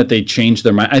reason that they changed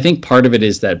their mind. I think part of it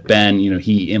is that Ben,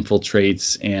 he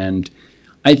infiltrates, and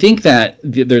I think that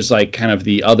there's like kind of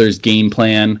the others' game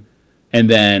plan, and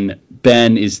then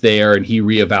Ben is there and he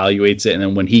reevaluates it, and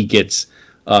then when he gets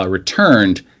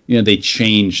returned, they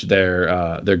change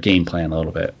their game plan a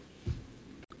little bit.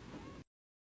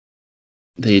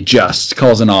 They adjust,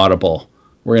 calls an audible.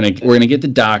 We're gonna get the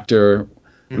doctor.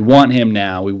 We want him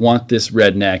now. We want this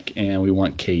redneck, and we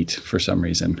want Kate for some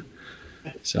reason.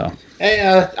 So,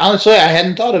 hey, honestly, I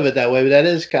hadn't thought of it that way, but that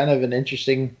is kind of an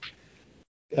interesting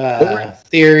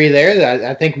theory there that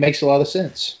I think makes a lot of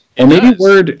sense. And maybe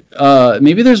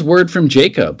maybe there's word from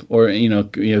Jacob or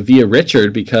via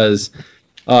Richard, because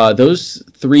those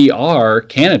 3 are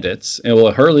candidates, and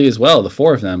Hurley as well, the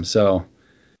 4 of them. So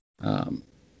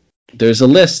there's a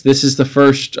list. This is the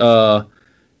first.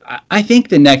 I think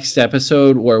the next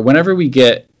episode, or whenever we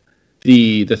get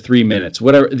the 3 minutes,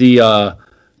 whatever the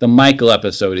Michael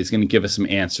episode is going to give us some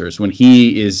answers when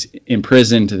he is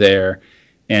imprisoned there,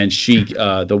 and she,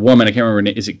 the woman, I can't remember her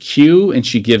name, is it Q? And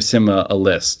she gives him a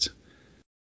list.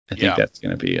 I think that's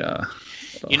going to be.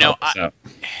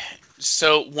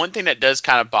 So one thing that does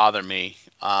kind of bother me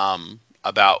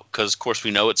about, because of course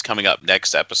we know it's coming up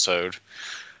next episode,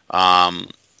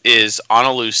 is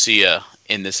Ana Lucia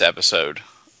in this episode.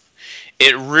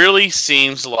 It really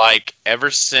seems like ever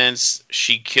since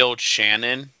she killed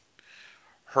Shannon,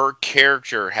 her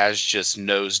character has just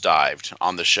nosedived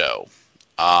on the show.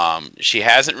 She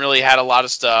hasn't really had a lot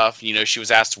of stuff. She was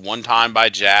asked one time by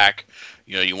Jack,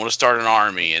 you want to start an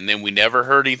army, and then we never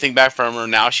heard anything back from her.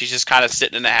 Now she's just kind of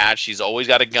sitting in the hatch. She's always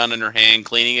got a gun in her hand,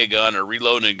 cleaning a gun or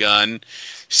reloading a gun,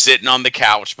 sitting on the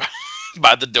couch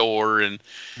by the door, and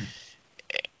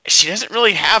she doesn't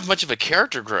really have much of a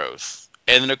character growth.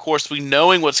 And then, of course,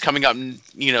 knowing what's coming up,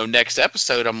 next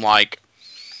episode, I'm like,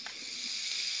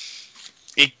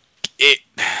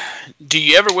 do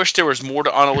you ever wish there was more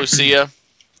to Ana Lucia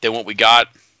than what we got?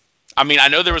 I mean, I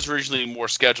know there was originally more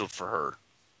scheduled for her.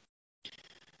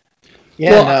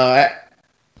 Yeah,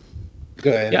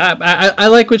 go ahead. Yeah, I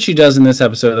like what she does in this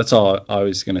episode. That's all I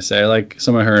was going to say. I like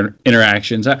some of her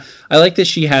interactions. I like that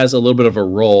she has a little bit of a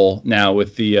role now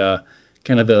with the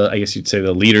kind of I guess you'd say,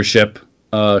 the leadership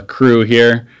crew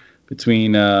here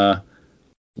between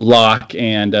Locke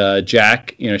and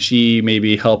Jack. She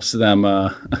maybe helps them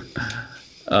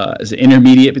as an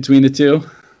intermediate between the two.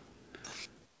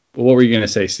 But what were you going to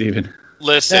say, Steven?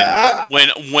 Listen,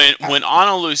 when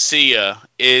Ana Lucia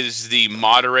is the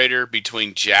moderator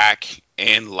between Jack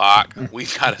and Locke,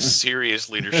 we've got a serious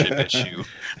leadership issue.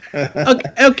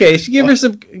 Okay,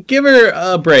 give her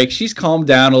a break. She's calmed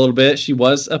down a little bit. She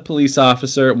was a police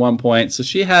officer at one point, so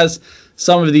she has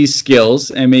some of these skills,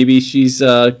 and maybe she's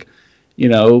been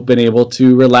able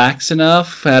to relax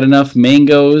enough, had enough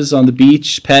mangoes on the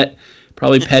beach,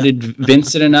 probably petted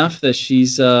Vincent enough that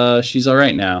she's all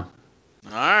right now.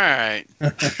 All right.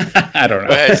 I don't know.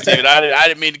 Go ahead, Steven. I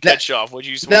didn't mean to cut you off. What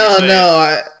you say?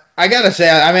 No. I gotta say,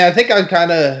 I think I'm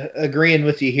kind of agreeing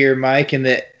with you here, Mike, in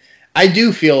that I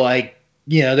do feel like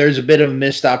there's a bit of a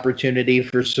missed opportunity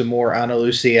for some more Ana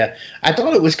Lucia. I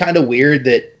thought it was kind of weird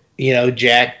that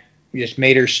Jack just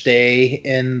made her stay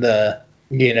in the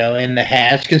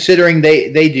hatch, considering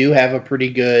they do have a pretty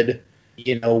good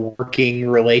working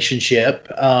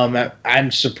relationship.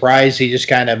 I'm surprised he just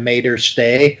kind of made her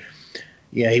stay.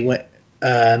 He went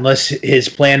unless his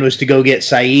plan was to go get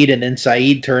Saeed, and then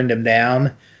Saeed turned him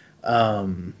down.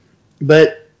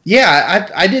 But yeah,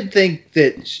 I did think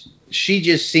that she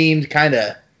just seemed kind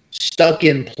of stuck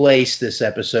in place this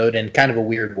episode in kind of a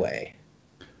weird way.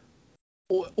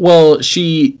 Well,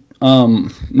 he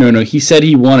said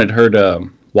he wanted her to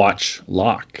watch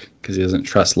Locke because he doesn't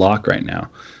trust Locke right now,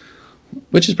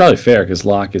 which is probably fair because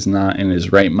Locke is not in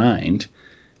his right mind.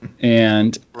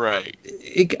 And right,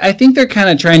 I think they're kind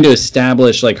of trying to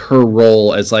establish like her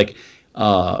role as like,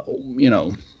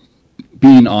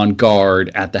 being on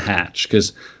guard at the hatch,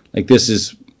 because like this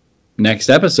is next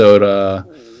episode.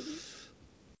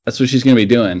 That's what she's going to be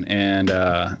doing, and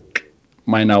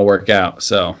might not work out.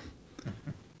 So,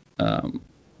 I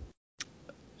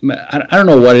don't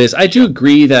know what it is. I do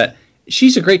agree that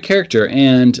she's a great character,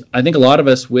 and I think a lot of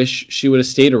us wish she would have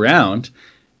stayed around.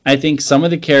 I think some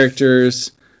of the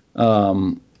characters,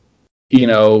 are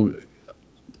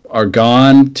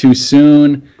gone too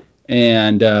soon,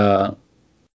 and there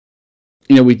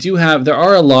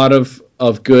are a lot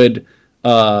of good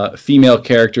female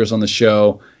characters on the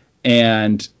show,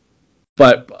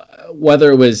 but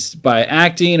whether it was by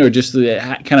acting or just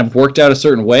kind of worked out a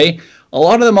certain way, a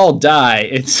lot of them all die.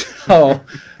 It's so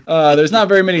there's not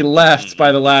very many left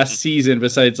by the last season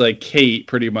besides like Kate,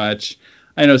 pretty much.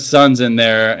 I know Sun's in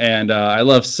there, and I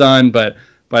love Sun, but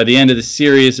by the end of the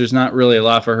series, there's not really a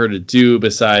lot for her to do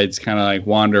besides kind of like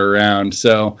wander around.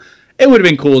 So it would have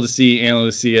been cool to see Ana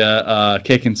Lucia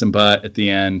kicking some butt at the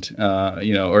end,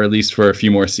 or at least for a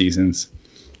few more seasons.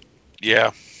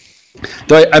 Yeah.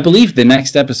 Though I believe the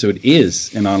next episode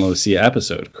is an Ana Lucia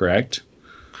episode, correct?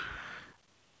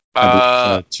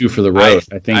 Two for the Road.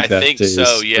 I think that's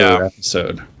so. Yeah. Her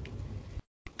episode.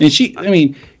 And she's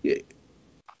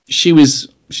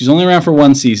only around for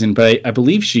one season, but I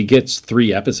believe she gets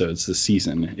 3 episodes this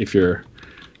season. If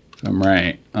I'm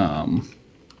right.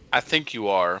 I think you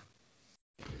are.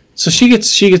 So she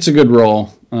gets a good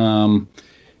role.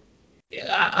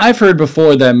 I've heard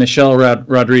before that Michelle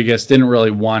Rodriguez didn't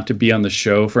really want to be on the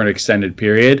show for an extended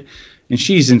period, and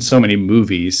she's in so many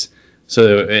movies,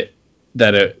 so it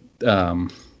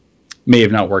may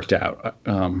have not worked out,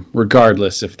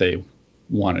 regardless if they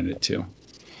wanted it to.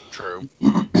 True.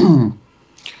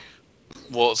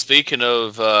 Well, speaking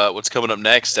of what's coming up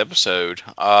next episode,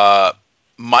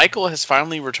 Michael has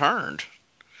finally returned.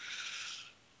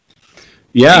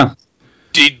 Yeah.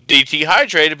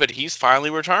 Dehydrated, but he's finally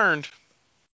returned.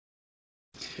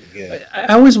 Yeah.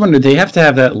 I always wondered, they have to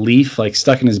have that leaf like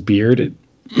stuck in his beard.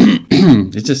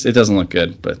 It doesn't look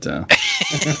good, but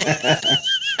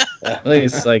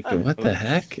it's like, what the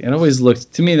heck? It always looks,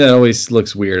 to me, that always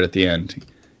looks weird at the end.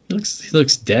 He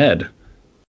looks dead.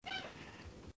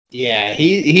 Yeah,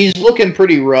 he's looking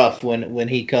pretty rough when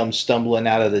he comes stumbling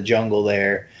out of the jungle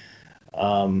there.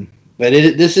 But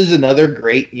this is another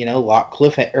great, lost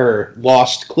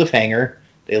cliffhanger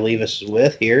they leave us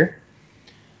with here.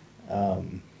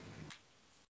 Kind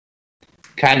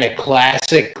of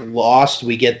classic Lost.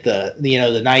 We get the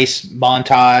nice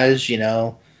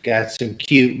montage. Got some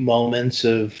cute moments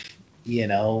of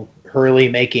Hurley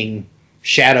making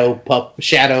shadow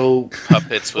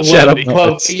puppets with shadow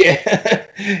puppets. Yeah,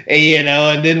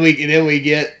 and then we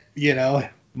get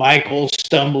Michael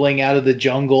stumbling out of the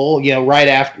jungle. Right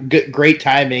after, great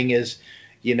timing is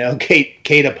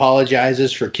Kate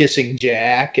apologizes for kissing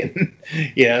Jack, and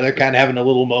they're kind of having a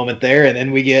little moment there, and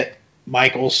then we get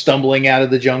Michael stumbling out of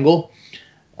the jungle.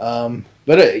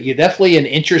 But you definitely an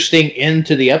interesting end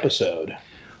to the episode.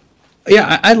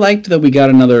 Yeah, I liked that we got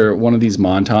another one of these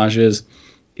montages.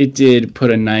 It did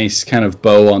put a nice kind of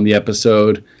bow on the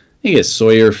episode. You get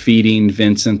Sawyer feeding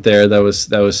Vincent there. That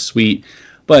was sweet.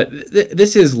 But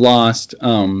this is Lost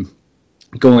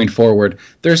going forward.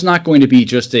 There's not going to be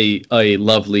just a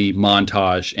lovely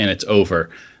montage and it's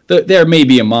over. There may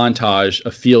be a montage,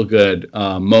 a feel-good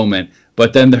moment,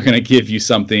 but then they're going to give you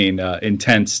something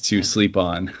intense to sleep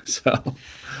on. So,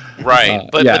 right,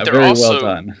 but they're very also, well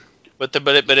done. But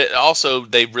it also,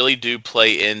 they really do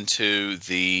play into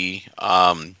the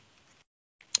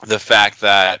fact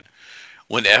that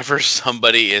whenever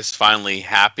somebody is finally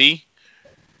happy,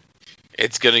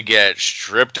 it's going to get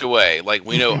stripped away. Like,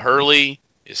 we know Hurley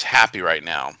is happy right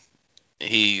now.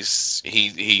 He's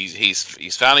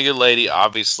found a good lady,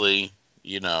 obviously,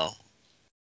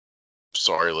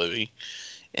 sorry, Libby.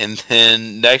 And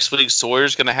then next week,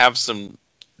 Sawyer's going to have some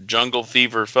jungle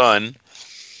fever fun,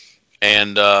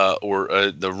 and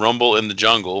the rumble in the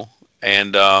jungle,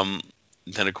 and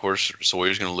then of course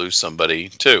Sawyer's going to lose somebody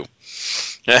too.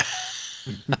 But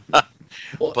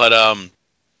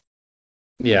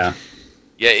yeah,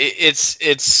 it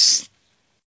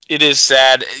is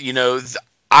sad.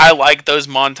 I like those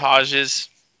montages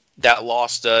that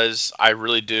Lost does. I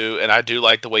really do, and I do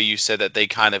like the way you said that they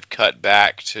kind of cut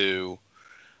back to,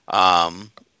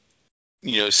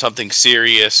 something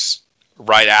serious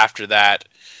right after that,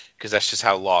 because that's just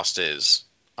how Lost is.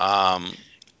 And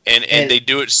they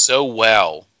do it so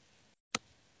well.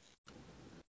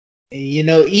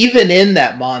 Even in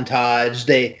that montage,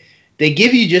 they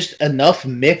give you just enough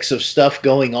mix of stuff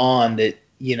going on that,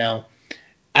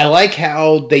 I like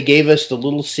how they gave us the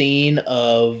little scene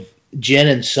of Jen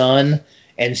and Sun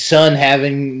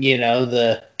having,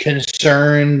 the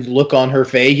concerned look on her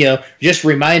face, just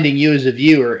reminding you as a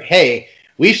viewer, hey,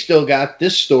 we've still got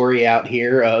this story out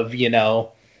here of,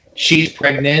 she's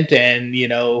pregnant and,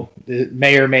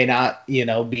 may or may not,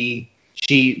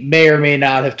 she may or may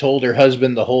not have told her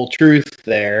husband the whole truth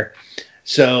there.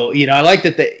 So, I like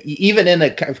that even in a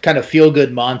kind of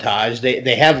feel-good montage,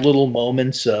 they have little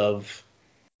moments of,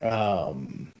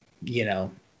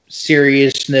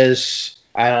 seriousness.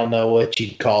 I don't know what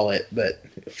you'd call it, but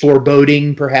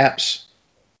foreboding, perhaps.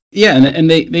 Yeah, and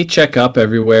they check up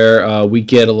everywhere. We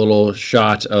get a little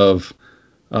shot of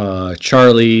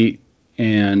Charlie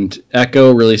and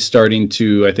Echo really starting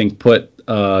to, I think, put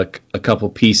a couple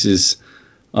pieces,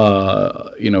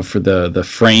 for the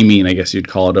framing, I guess you'd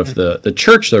call it, of the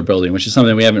church they're building, which is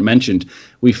something we haven't mentioned.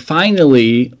 We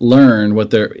finally learn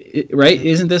what they're, right?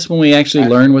 Isn't this when we actually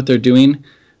learn what they're doing?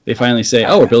 They finally say,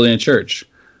 we're building a church.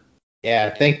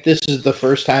 Yeah, I think this is the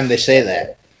first time they say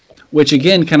that. Which,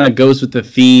 again, kind of goes with the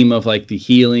theme of, like, the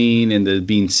healing and the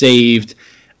being saved.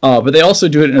 But they also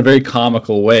do it in a very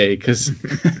comical way, because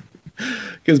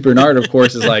Bernard, of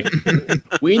course, is like,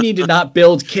 we need to not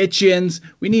build kitchens.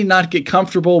 We need to not get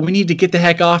comfortable. We need to get the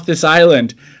heck off this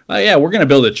island. Yeah, we're going to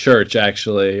build a church,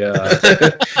 actually. And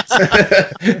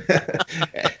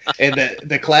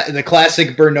the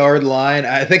classic Bernard line,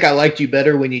 I think I liked you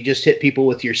better when you just hit people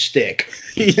with your stick.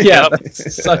 Yeah,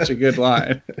 that's such a good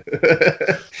line.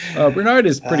 Bernard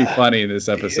is pretty funny in this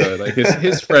episode. Like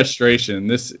his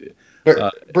frustration.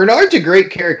 Bernard's a great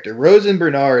character. Rose and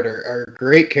Bernard are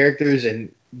great characters, and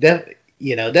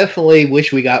definitely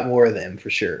wish we got more of them for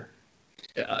sure.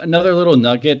 Another little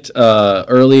nugget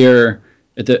earlier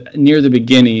near the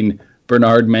beginning,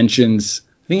 Bernard mentions,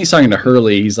 I think he's talking to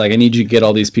Hurley. He's like, I need you to get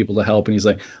all these people to help, and he's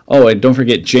like, and don't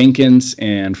forget Jenkins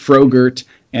and Frogurt.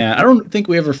 And I don't think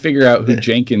we ever figure out who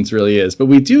Jenkins really is, but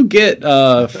we do get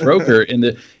Frogurt in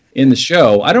the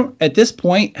show. I don't at this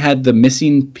point had the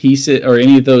missing pieces or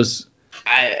any of those.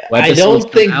 I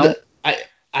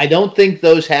don't think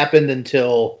those happened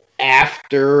until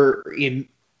after in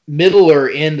middle or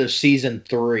end of season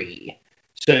 3.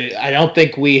 So I don't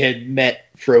think we had met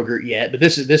Frogurt yet, but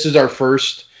this is our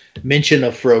first mention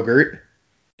of Frogurt.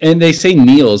 And they say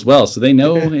Neil as well, so they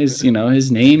know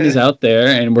his name is out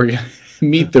there, and we're gonna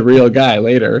meet the real guy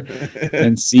later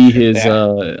and see his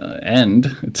end.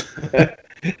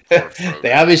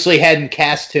 They obviously hadn't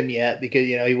cast him yet because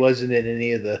he wasn't in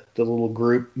any of the little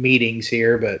group meetings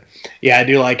here, but yeah, I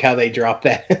do like how they dropped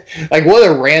that. Like, what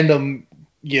a random,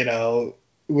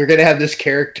 we're gonna have this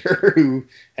character who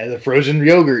has a frozen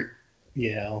yogurt,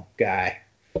 guy.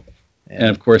 And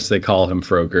of course they call him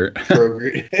Frogurt.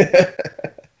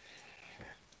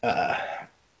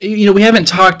 We haven't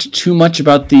talked too much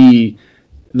about the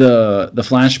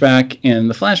flashback, and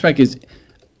the flashback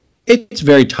it's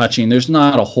very touching. There's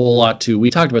not a whole lot to. We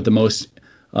talked about the most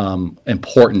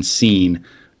important scene,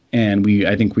 and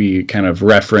I think we kind of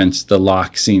referenced the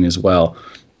Locke scene as well.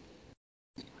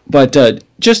 But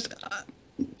just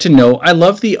to know, I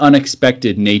love the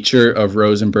unexpected nature of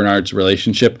Rose and Bernard's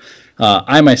relationship.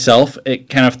 I myself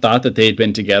kind of thought that they had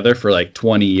been together for like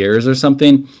 20 years or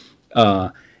something.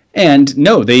 And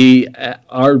no, they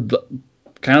are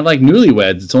kind of like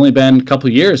newlyweds. It's only been a couple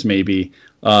years maybe,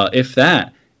 if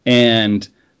that. And,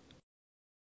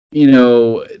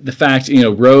 the fact,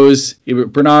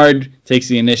 Bernard takes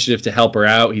the initiative to help her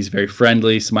out. He's very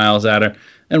friendly, smiles at her.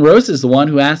 And Rose is the one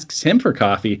who asks him for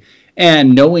coffee.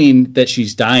 And knowing that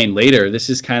she's dying later, this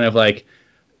is kind of like,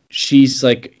 she's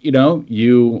like,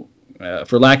 you,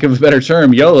 for lack of a better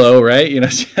term, YOLO, right?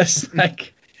 Just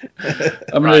like,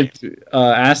 I'm going to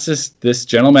ask this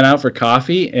gentleman out for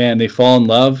coffee, and they fall in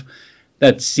love.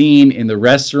 That scene in the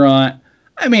restaurant,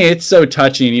 I mean, it's so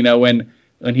touching, when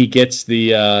he gets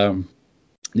the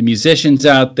musicians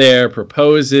out there,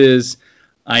 proposes.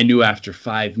 I knew after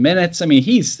 5 minutes. I mean,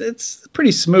 it's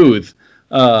pretty smooth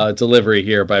delivery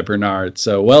here by Bernard.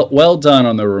 So well done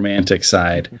on the romantic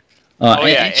side.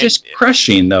 It's just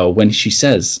crushing though when she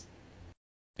says,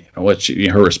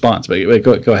 her response. But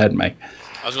go ahead, Mike.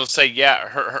 I was going to say,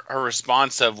 her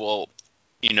response of, well,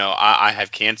 I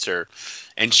have cancer.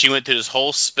 And she went through this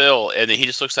whole spill, and then he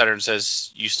just looks at her and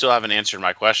says, you still haven't answered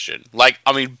my question. Like,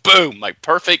 I mean, boom, like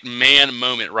perfect man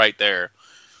moment right there.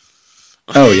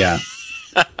 Oh, yeah.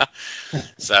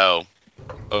 So,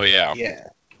 yeah. Yeah.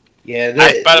 Yeah.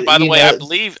 By the way,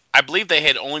 I believe they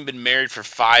had only been married for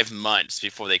 5 months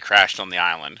before they crashed on the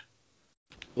island.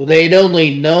 Well, they'd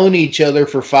only known each other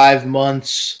for 5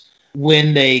 months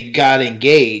when they got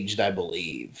engaged, I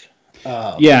believe.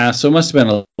 Yeah, so it must have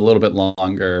been a little bit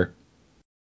longer.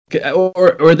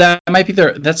 Or that might be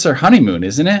that's their honeymoon,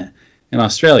 isn't it? In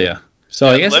Australia. So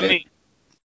I guess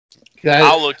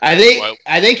I'll look. I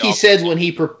think he said when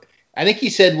he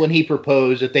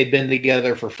proposed that they'd been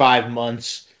together for 5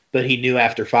 months, but he knew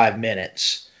after 5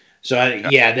 minutes. So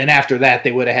then after that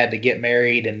they would have had to get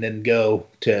married and then go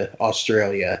to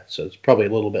Australia. So it's probably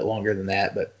a little bit longer than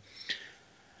that, but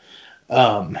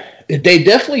they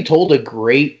definitely told a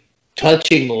great,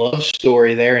 touching love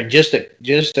story there, and just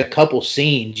a couple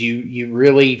scenes. You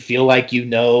really feel like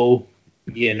Rose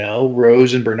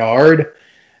and Bernard,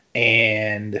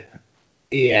 and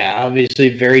yeah,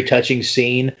 obviously very touching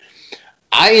scene.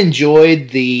 I enjoyed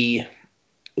the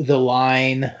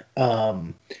line.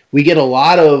 We get a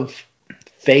lot of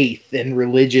faith and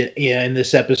religion in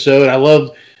this episode. I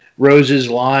love Rose's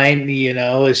line,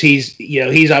 as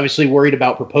he's obviously worried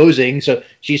about proposing. So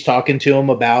she's talking to him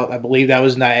about, I believe that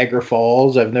was Niagara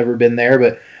Falls. I've never been there,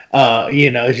 but,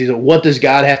 she's like, what does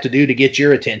God have to do to get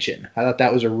your attention? I thought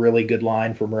that was a really good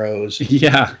line from Rose.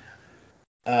 Yeah.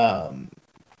 And,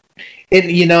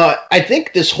 I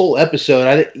think this whole episode,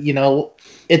 at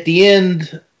the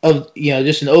end of,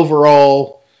 just an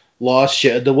overall Lost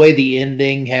show, the way the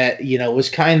ending had, was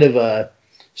kind of a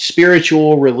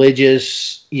spiritual,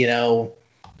 religious,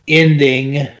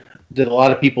 ending that a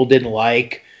lot of people didn't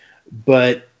like.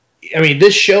 But I mean,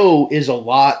 this show is a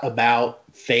lot about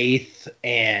faith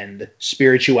and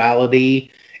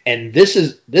spirituality, and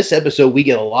this episode we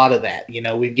get a lot of that.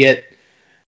 We get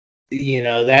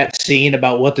that scene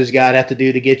about what does God have to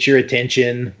do to get your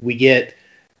attention. We get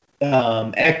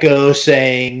Echo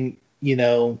saying,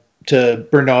 to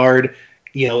Bernard,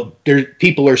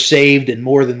 people are saved in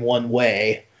more than one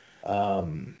way.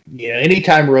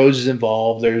 Anytime Rose is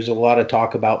involved, there's a lot of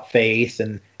talk about faith,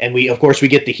 and we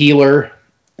get the healer,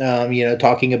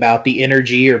 talking about the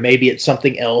energy, or maybe it's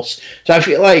something else. So I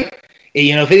feel like,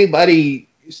 if anybody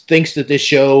thinks that this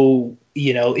show,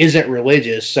 isn't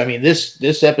religious, I mean,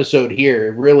 this episode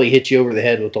here really hits you over the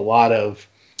head with a lot of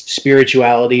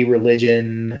spirituality,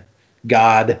 religion,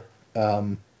 God,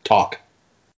 talk.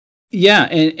 Yeah,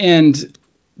 and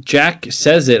Jack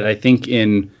says it, I think,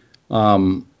 in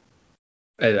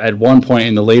at one point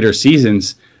in the later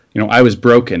seasons, I was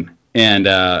broken, and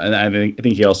I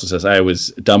think he also says I was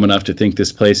dumb enough to think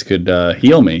this place could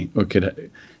heal me or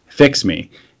could fix me,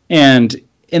 and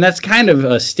that's kind of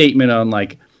a statement on,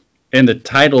 like, in the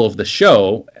title of the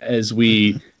show, as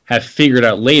we have figured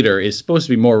out later, is supposed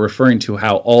to be more referring to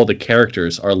how all the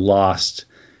characters are lost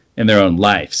in their own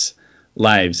lives,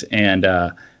 and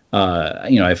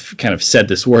I've kind of said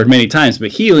this word many times,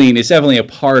 but healing is definitely a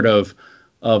part of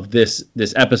this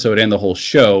episode and the whole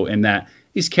show, in that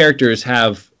these characters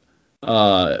have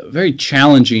very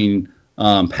challenging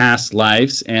past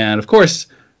lives, and of course,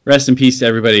 rest in peace to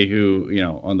everybody who,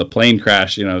 on the plane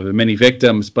crash, the many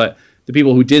victims, but the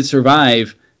people who did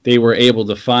survive, they were able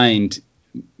to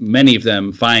many of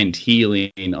them find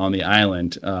healing on the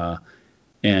island,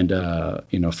 and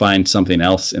find something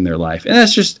else in their life, and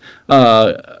that's just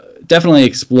definitely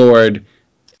explored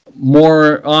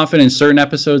more often in certain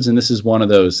episodes, and this is one of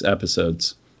those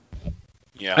episodes.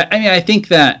 Yeah, I mean, I think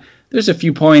that there's a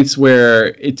few points where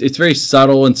it's very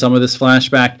subtle in some of this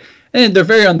flashback, and they're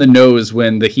very on the nose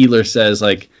when the healer says,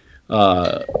 like,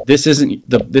 this isn't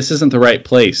the right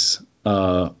place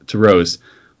to Rose,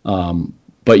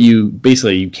 but you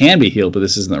can be healed, but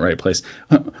this isn't the right place.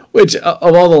 Which,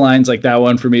 of all the lines, like, that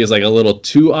one for me is like a little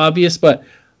too obvious, but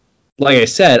like I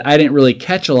said, I didn't really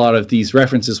catch a lot of these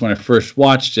references when I first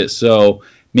watched it, so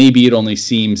maybe it only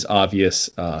seems obvious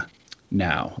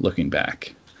now, looking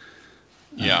back.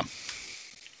 Yeah.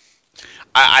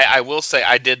 I will say,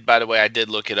 I did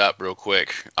look it up real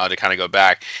quick to kind of go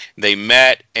back. They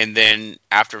met, and then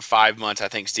after 5 months, I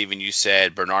think, Stephen, you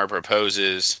said Bernard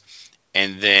proposes,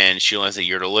 and then she only has a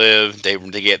year to live. They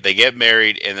get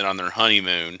married, and then on their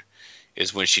honeymoon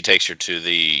is when he takes her to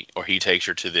the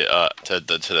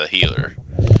healer.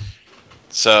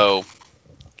 So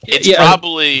it's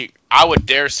probably, I would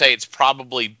dare say, it's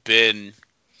probably been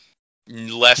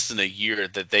less than a year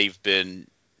that they've been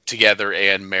together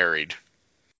and married.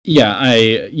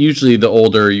 Yeah, usually the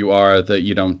older you are, that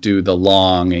you don't do the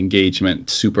long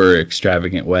engagement, super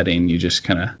extravagant wedding. You just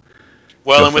kind of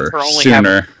well, go and with for her only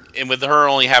sooner. with her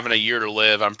only having a year to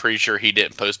live, I'm pretty sure he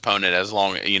didn't postpone it as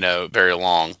long, very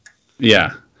long.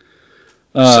 Yeah.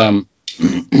 So.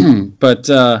 But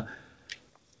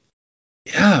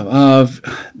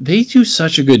they do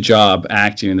such a good job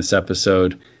acting in this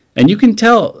episode, and you can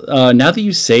tell now that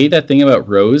you say that thing about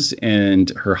Rose and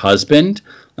her husband,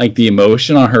 like the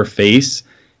emotion on her face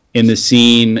in the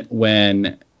scene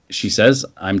when she says,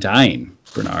 "I'm dying,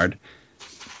 Bernard,"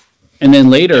 and then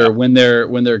later when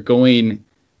they're going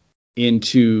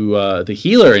into the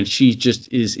healer and she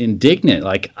just is indignant,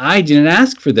 like, I didn't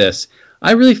ask for this.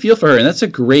 I really feel for her, and that's a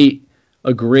great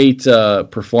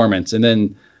performance. And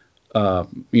then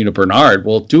Bernard,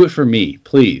 well, do it for me,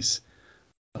 please.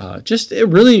 Just a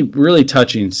really, really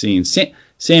touching scene.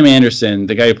 Sam Anderson,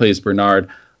 the guy who plays Bernard,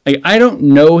 I don't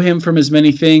know him from as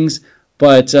many things,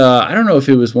 but I don't know if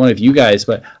it was one of you guys,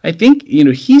 but I think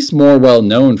he's more well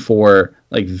known for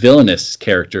like villainous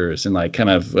characters and like kind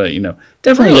of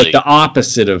definitely really? Like the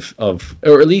opposite of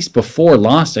or at least before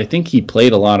Lost. I think he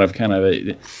played a lot of kind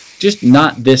of just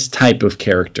not this type of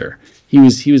character. He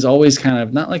was always kind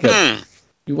of not like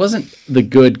he wasn't the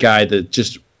good guy, the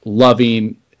just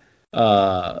loving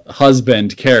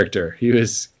husband character. He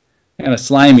was kind of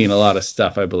slimy in a lot of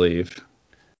stuff, I believe.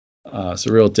 It's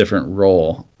a real different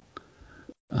role.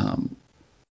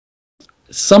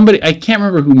 Somebody, I can't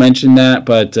remember who mentioned that,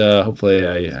 but hopefully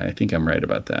I think I'm right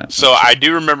about that. So I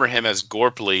do remember him as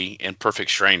Gorpley in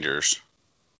Perfect Strangers,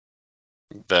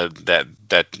 that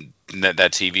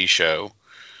TV show.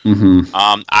 Mm-hmm.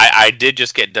 I did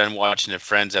just get done watching the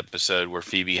Friends episode where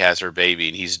Phoebe has her baby,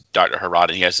 and he's Dr. Harad,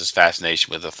 and he has this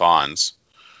fascination with the Fonz.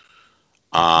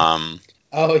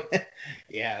 Oh,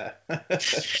 yeah.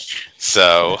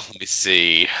 So let me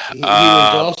see. He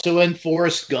was also in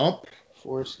Forrest Gump.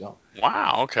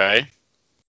 Wow. Okay.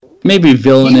 Maybe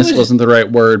villainous wasn't the right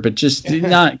word, but just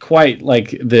not quite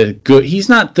like the good. He's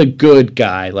not the good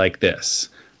guy like this,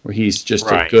 where he's just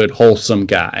a good, wholesome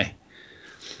guy.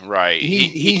 Right.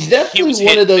 He's definitely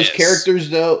one of those characters,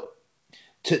 though.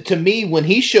 To me, when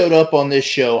he showed up on this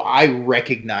show, I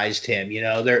recognized him.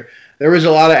 There was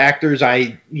a lot of actors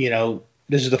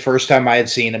this is the first time I had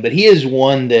seen him, but he is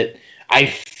one that I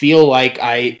feel like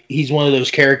he's one of those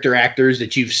character actors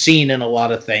that you've seen in a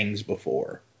lot of things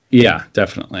before. Yeah,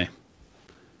 definitely.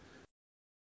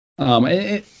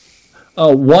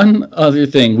 One other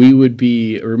thing, we would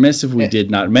be remiss if we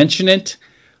did not mention it.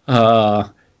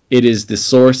 It is the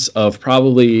source of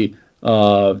probably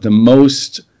the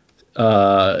most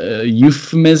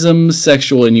euphemisms,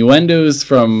 sexual innuendos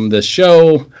from the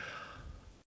show.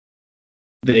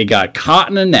 They got caught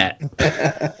in a net.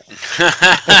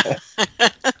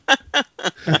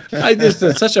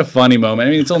 It's such a funny moment.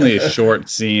 I mean, it's only a short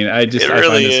scene. I find this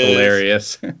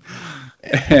hilarious.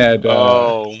 And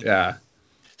yeah.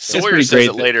 Sawyer says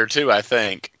it later too, I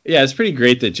think. Yeah, it's pretty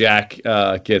great that Jack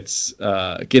gets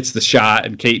the shot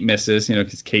and Kate misses,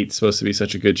 because Kate's supposed to be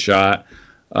such a good shot.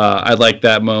 I like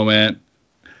that moment.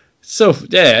 So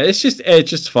yeah, it's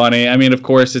just funny. I mean, of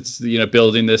course, it's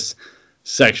building this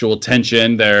sexual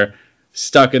tension. They're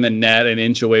stuck in the net an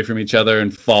inch away from each other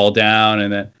and fall down,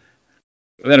 and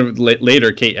then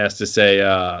later Kate has to say,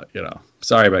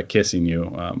 sorry about kissing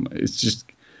you.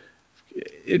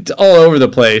 It's all over the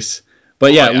place.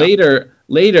 But later,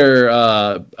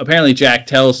 apparently Jack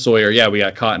tells Sawyer, yeah, we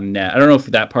got caught in a net. I don't know if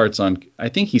that part's on. I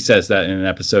think he says that in an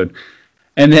episode.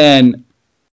 And then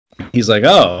he's like,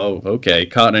 oh, okay,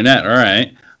 caught in a net, all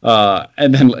right.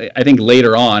 And then I think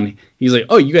later on, he's like,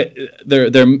 oh, you got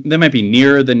they might be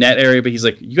near the net area, but he's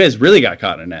like, you guys really got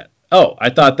caught in a net. Oh, I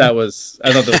thought that was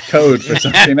code for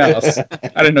something else.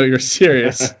 I didn't know you were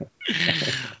serious.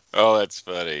 Oh, that's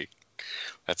funny.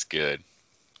 That's good.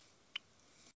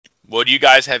 Well, do you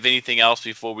guys have anything else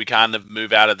before we kind of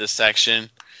move out of this section?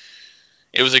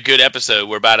 It was a good episode.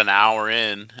 We're about an hour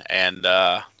in, and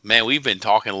man, we've been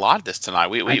talking a lot this tonight.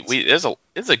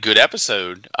 It's a good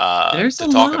episode to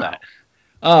talk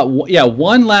about.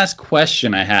 One last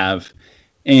question I have,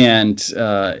 and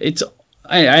it's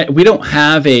we don't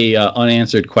have a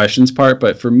unanswered questions part,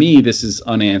 but for me, this is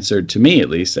unanswered to me at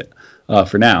least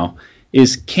for now.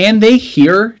 Is can they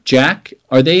hear Jack?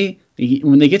 Are they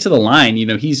when they get to the line?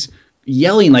 He's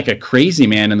yelling like a crazy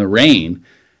man in the rain.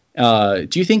 Do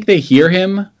you think they hear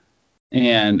him?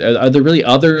 And are there really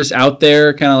others out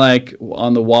there, kind of like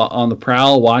on the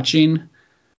prowl watching?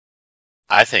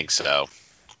 I think so.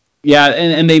 Yeah,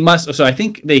 and they must. So I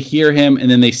think they hear him, and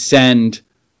then they send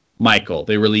Michael.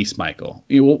 They release Michael.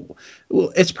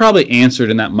 It's probably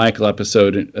answered in that Michael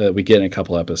episode we get in a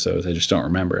couple episodes. I just don't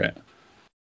remember it.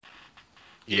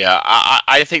 Yeah,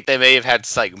 I think they may have had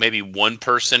like maybe one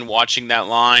person watching that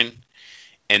line,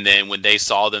 and then when they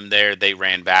saw them there, they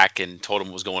ran back and told them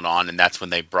what was going on, and that's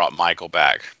when they brought Michael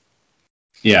back.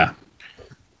 Yeah.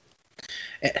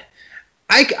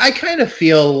 I kind of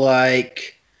feel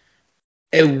like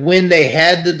when they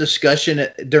had the discussion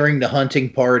during the hunting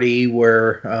party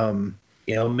where,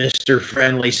 Mr.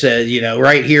 Friendly said,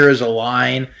 right here is a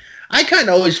line. I kind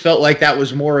of always felt like that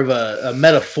was more of a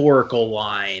metaphorical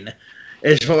line.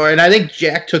 And I think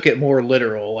Jack took it more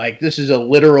literal. Like, this is a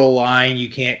literal line you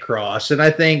can't cross. And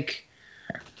I think,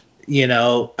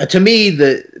 to me,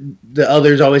 the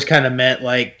others always kind of meant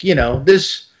like,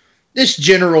 this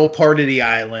general part of the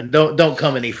island, don't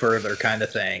come any further kind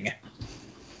of thing.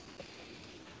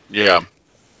 Yeah.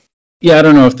 Yeah, I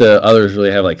don't know if the others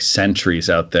really have like sentries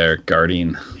out there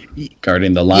guarding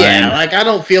the line. Yeah, like I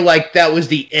don't feel like that was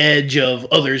the edge of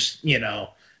others,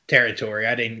 territory.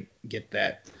 I didn't get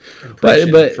that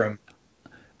impression but from.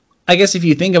 I guess if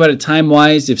you think about it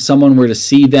time-wise, if someone were to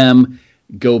see them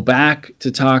go back to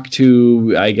talk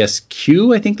to, I guess,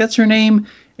 Q, I think that's her name,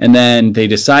 and then they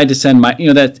decide to send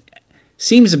that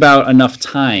seems about enough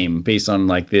time based on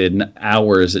like the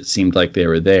hours it seemed like they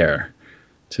were there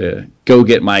to go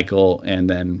get Michael and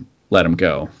then let him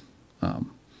go.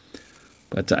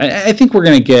 But I think we're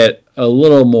going to get a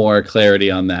little more clarity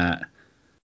on that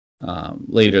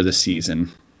later this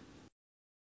season.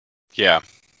 Yeah.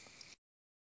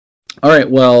 All right.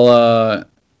 Well,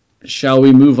 shall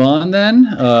we move on then?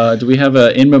 Do we have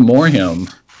a in memoriam?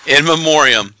 In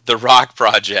memoriam, the Rock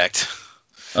Project.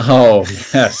 Oh,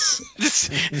 yes.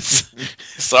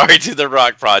 Sorry to the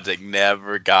Rock Project,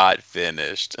 never got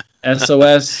finished.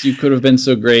 SOS, you could have been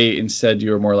so great. Instead,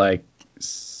 you were more like,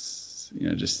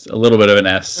 just a little bit of an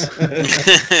S.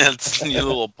 It's a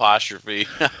little apostrophe.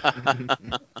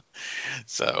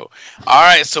 So, all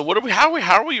right. So, how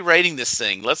are we rating this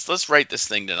thing? Let's rate this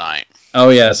thing tonight. Oh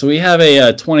yeah. So we have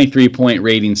a 23-point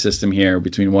rating system here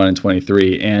between 1 and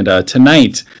 23, and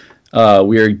tonight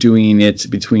we are doing it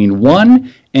between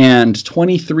 1 and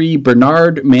 23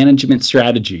 Bernard management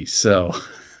strategies. So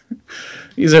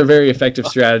these are very effective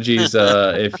strategies.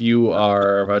 If you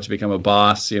are about to become a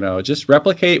boss, just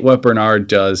replicate what Bernard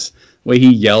does, the way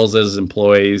he yells at his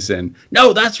employees, and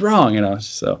no, that's wrong.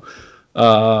 So,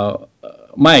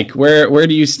 Mike, where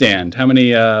do you stand? How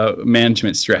many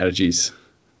management strategies?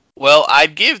 Well,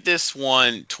 I'd give this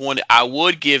one 20. I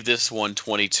would give this one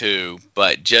 22,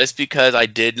 but just because I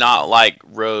did not like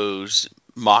Rose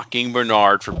mocking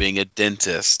Bernard for being a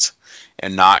dentist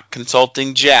and not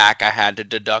consulting Jack, I had to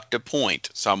deduct a point.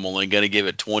 So I'm only going to give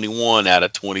it 21 out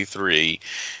of 23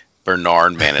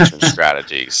 Bernard management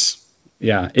strategies.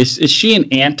 Yeah. Is she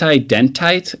an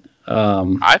anti-dentite?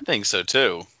 I think so,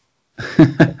 too.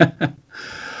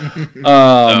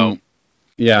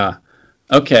 Yeah.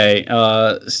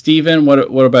 Okay. Steven,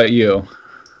 what about you?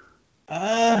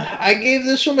 I gave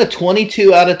this one a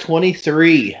 22 out of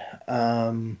 23.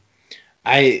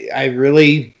 I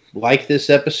really like this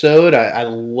episode. I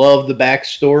love the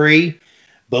backstory,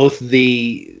 both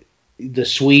the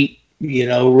sweet,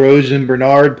 Rose and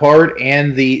Bernard part,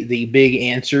 and the big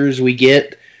answers we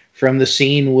get from the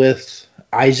scene with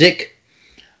Isaac.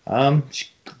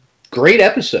 Great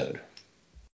episode.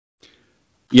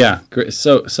 Yeah,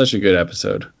 such a good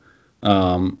episode.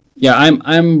 Yeah,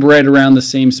 I'm right around the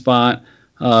same spot,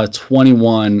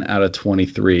 21 out of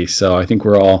 23. So I think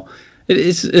we're all.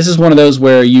 This is one of those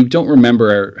where you don't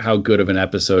remember how good of an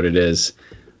episode it is.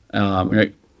 You're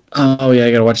like, oh yeah,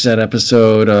 I gotta watch that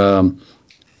episode,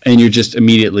 and you're just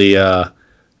immediately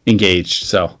engaged.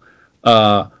 So,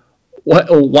 while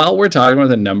we're talking about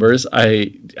the numbers,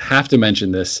 I have to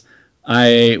mention this.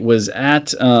 I was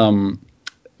at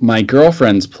my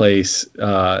girlfriend's place,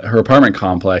 her apartment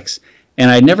complex,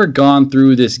 and I'd never gone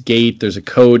through this gate. There's a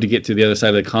code to get to the other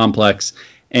side of the complex,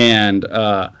 and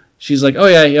she's like, oh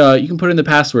yeah, you can put in the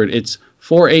password. It's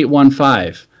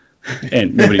 4815.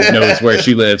 And nobody knows where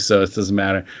she lives, so it doesn't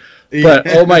matter. But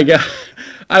oh my god,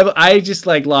 I just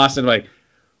like lost it. Like,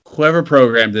 whoever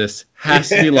programmed this has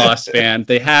to be Lost fan.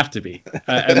 They have to be,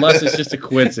 unless it's just a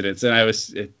coincidence. And I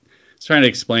was trying to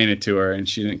explain it to her, and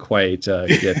she didn't quite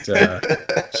get.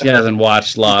 She hasn't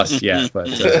watched Lost yet, but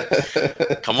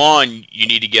come on, you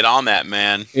need to get on that,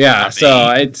 man. Yeah,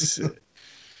 so it's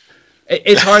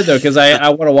hard though, because I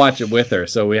want to watch it with her,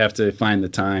 so we have to find the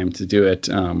time to do it.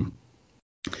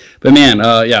 But man,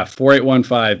 yeah,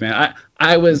 4815, man.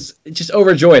 I was just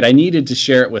overjoyed. I needed to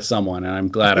share it with someone, and I'm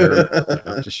glad I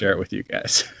heard to share it with you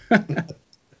guys.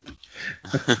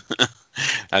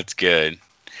 That's good.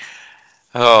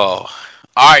 Oh,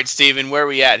 all right, Steven, where are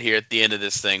we at here at the end of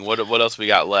this thing? What else we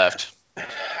got left?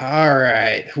 All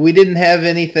right. We didn't have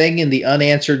anything in the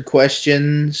unanswered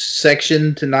questions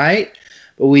section tonight,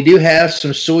 but we do have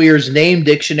some Sawyer's Name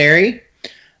Dictionary.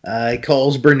 He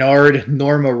calls Bernard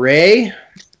Norma Ray.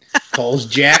 Calls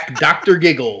Jack Dr.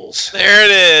 Giggles. There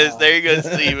it is. There you go,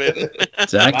 Steven.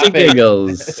 Dr.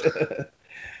 Giggles.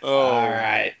 All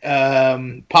right.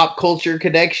 Pop culture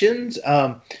connections.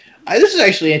 This is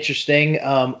actually interesting.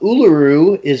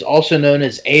 Uluru is also known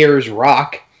as Ayers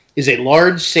Rock, is a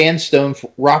large sandstone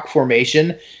rock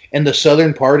formation in the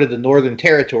southern part of the Northern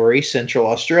Territory, Central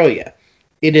Australia.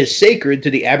 It is sacred to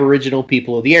the Aboriginal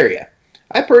people of the area.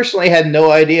 I personally had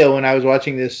no idea when I was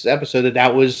watching this episode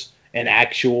that was an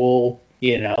actual,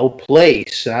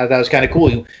 place. And I thought that was kind of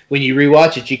cool. When you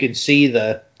rewatch it, you can see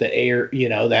the air,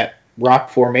 that rock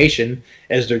formation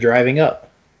as they're driving up.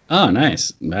 Oh,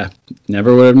 nice. I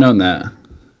never would have known that.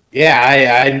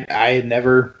 Yeah, I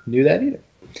never knew that either.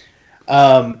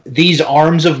 These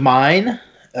Arms of Mine,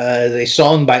 a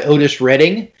song by Otis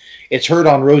Redding. It's heard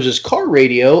on Rose's car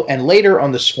radio and later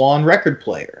on the Swan record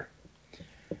player.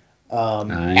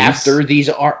 Nice. After these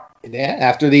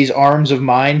Arms of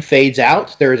Mine fades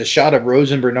out, there is a shot of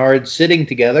Rose and Bernard sitting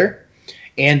together,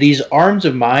 and These Arms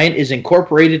of Mine is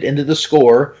incorporated into the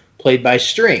score, played by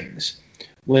strings.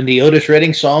 When the Otis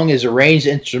Redding song is arranged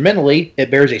instrumentally,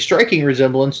 it bears a striking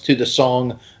resemblance to the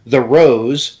song The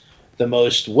Rose, the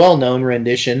most well-known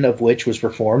rendition of which was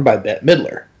performed by Bette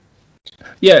Midler.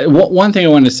 Yeah, one thing I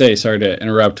wanted to say, sorry to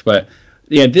interrupt, but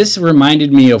yeah, this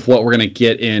reminded me of what we're going to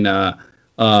get in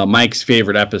Mike's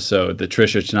favorite episode, the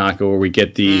Trisha Tanaka, where we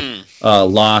get the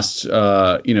lost,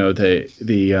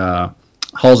 the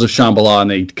Halls of Shambhala, and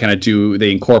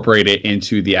they incorporate it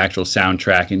into the actual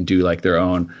soundtrack and do like their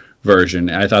own version.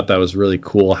 I thought that was really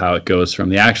cool how it goes from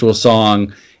the actual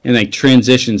song and like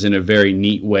transitions in a very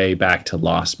neat way back to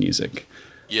Lost music.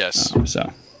 Yes.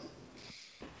 So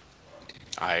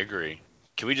I agree.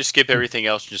 Can we just skip everything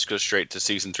else and just go straight to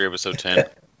season 3, episode 10?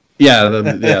 Yeah,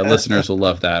 listeners will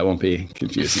love that. It won't be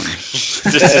confusing.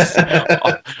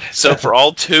 So for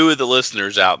all 2 of the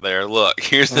listeners out there, look,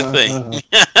 here's the thing.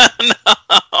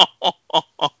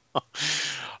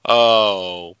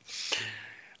 No.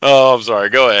 Oh, I'm sorry.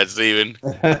 Go ahead, Steven.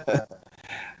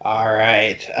 All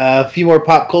right. A few more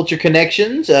pop culture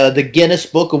connections. The Guinness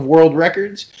Book of World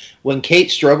Records. When Kate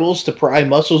struggles to pry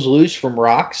muscles loose from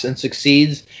rocks and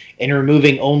succeeds in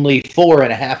removing only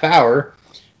 4.5 hours,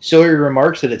 Sawyer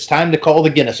remarks that it's time to call the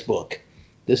Guinness Book.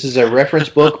 This is a reference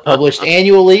book published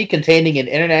annually containing an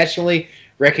internationally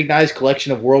recognized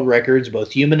collection of world records,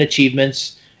 both human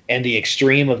achievements and the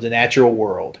extreme of the natural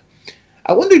world.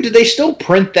 I wonder, do they still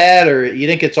print that, or you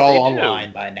think it's all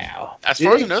online by now? As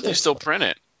far as I know, they still print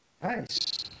it.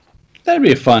 Nice. That'd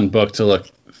be a fun book to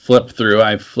flip through.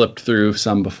 I've flipped through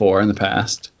some before in the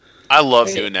past. I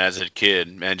loved doing that as a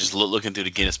kid, man. Just looking through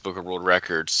the Guinness Book of World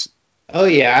Records. Oh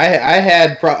yeah, I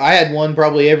had one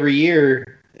probably every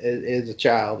year as a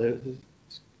child. It was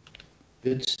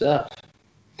good stuff.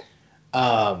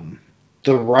 The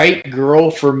Right Girl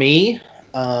for Me,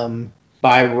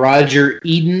 by Roger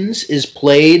Edens, is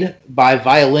played by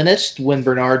violinist when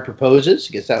Bernard proposes.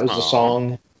 I guess that was the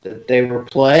song that they were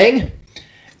playing.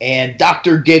 And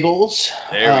Dr. Giggles.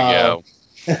 There we go.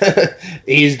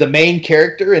 He's the main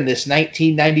character in this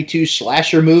 1992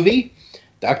 slasher movie.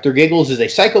 Dr. Giggles is a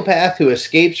psychopath who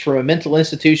escapes from a mental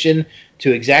institution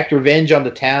to exact revenge on the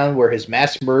town where his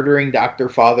mass-murdering doctor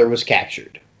father was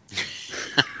captured.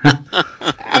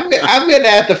 I'm going to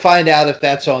have to find out if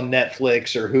that's on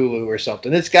Netflix or Hulu or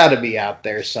something. It's got to be out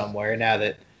there somewhere now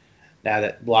that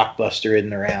Blockbuster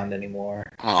isn't around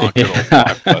anymore. Oh, good old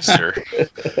Blockbuster.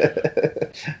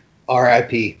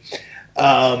 R.I.P.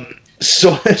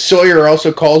 Sawyer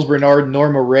also calls Bernard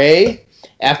Norma Ray,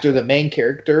 after the main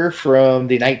character from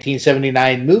the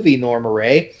 1979 movie Norma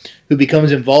Ray, who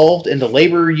becomes involved in the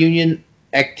labor union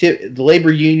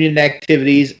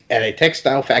activities at a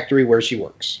textile factory where she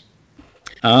works.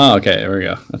 Oh, okay, there we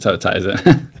go. That's how it ties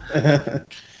in.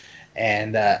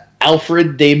 And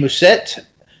Alfred de Musset,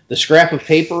 the scrap of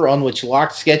paper on which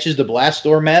Locke sketches the blast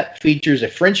door map, features a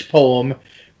French poem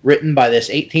written by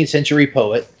this 18th century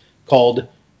poet called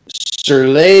Sur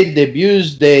les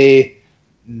débuts de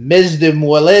Mes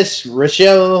Demoiselles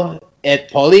Rachel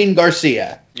et Pauline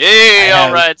Garcia. Yay,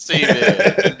 all right, Steven.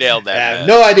 You nailed that. I have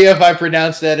no idea if I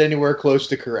pronounced that anywhere close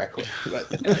to correctly.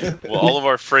 But. Well, all of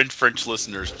our French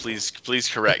listeners, please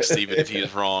correct Steven if he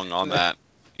is wrong on that.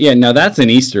 Yeah, now that's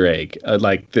an Easter egg.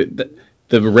 Like the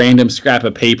random scrap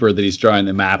of paper that he's drawing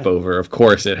the map over. Of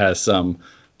course, it has some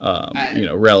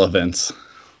relevance.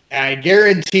 I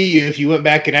guarantee you, if you went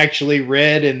back and actually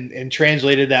read and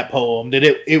translated that poem, that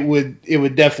it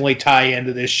would definitely tie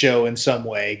into this show in some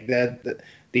way. That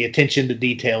the attention to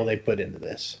detail they put into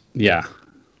this. Yeah.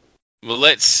 Well,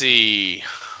 let's see.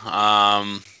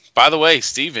 By the way,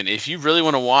 Steven, if you really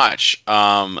want to watch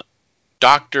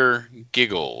Dr.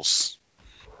 Giggles,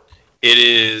 it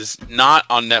is not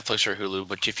on Netflix or Hulu,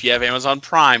 but if you have Amazon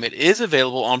Prime, it is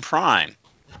available on Prime.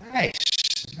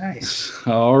 Nice.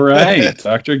 All right,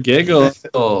 Dr. Giggles.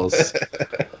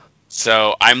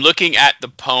 So I'm looking at the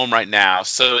poem right now.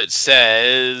 So it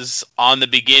says, on the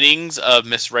beginnings of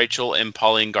Miss Rachel and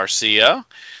Pauline Garcia,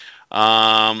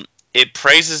 it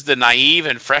praises the naive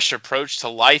and fresh approach to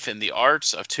life and the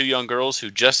arts of two young girls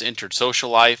who just entered social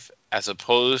life as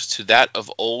opposed to that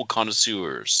of old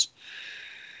connoisseurs.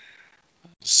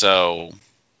 So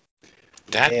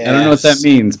that I don't know what that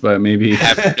means, but maybe. I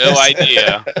have no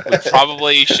idea. We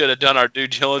probably should have done our due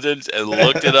diligence and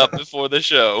looked it up before the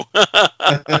show. All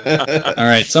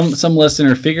right, some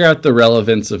listener, figure out the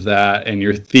relevance of that and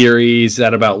your theories. Is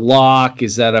that about Locke?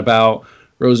 Is that about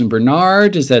Rose and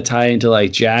Bernard? Does that tie into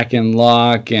like Jack and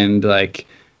Locke and like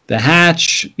the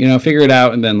Hatch? Figure it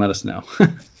out and then let us know.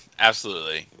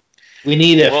 Absolutely. We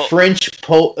need a French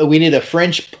poem.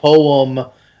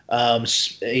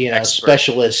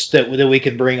 Specialist that we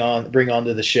can bring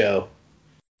onto the show.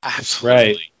 Absolutely.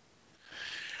 Right.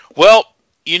 Well,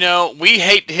 we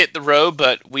hate to hit the road,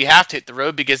 but we have to hit the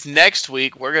road because next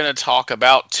week we're going to talk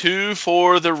about Two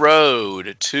for the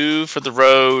Road. Two for the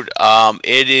Road.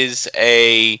 It is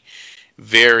a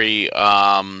very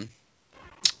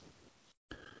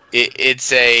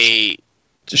it's a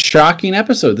shocking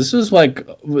episode. This was like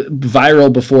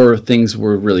viral before things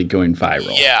were really going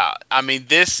viral. Yeah, I mean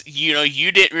this.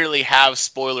 You didn't really have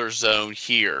spoiler zone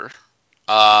here,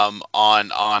 on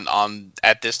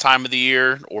at this time of the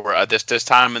year or at this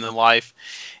time in the life,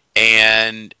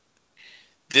 and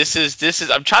this is.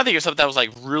 I'm trying to think of something that was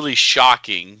like really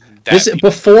shocking.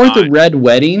 Before the Red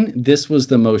Wedding, this was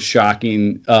the most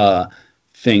shocking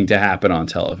thing to happen on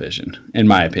television, in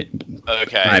my opinion.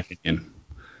 Okay. My opinion.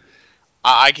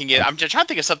 I'm just trying to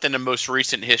think of something in the most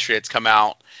recent history that's come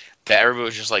out that everybody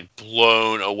was just like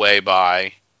blown away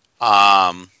by,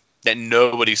 that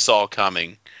nobody saw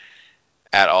coming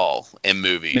at all in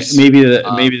movies. Maybe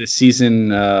the season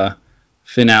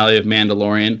finale of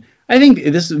Mandalorian. I think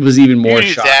this was even more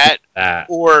shocking than that.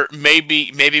 Or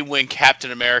maybe when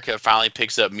Captain America finally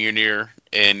picks up Mjolnir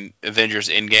in Avengers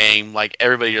Endgame, like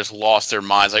everybody just lost their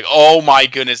minds, like, oh my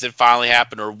goodness, it finally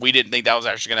happened, or we didn't think that was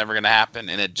actually ever going to happen,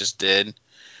 and it just did.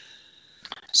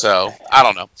 So I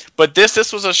don't know, but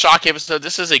this was a shocking episode.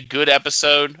 This is a good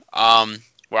episode. We're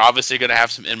obviously going to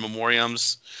have some in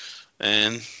memoriams,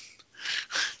 and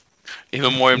in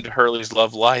memoriam to Hurley's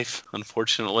love life.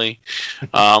 Unfortunately,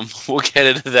 we'll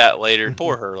get into that later.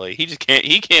 Poor Hurley, he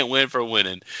can't win for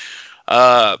winning.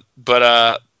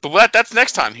 But that's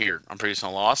next time here on Previous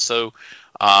on Lost. So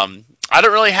I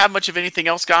don't really have much of anything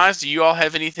else, guys. Do you all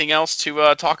have anything else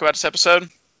to talk about this episode?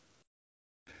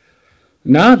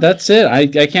 No, that's it.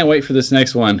 I can't wait for this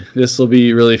next one. This will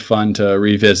be really fun to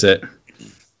revisit.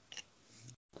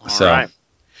 All right.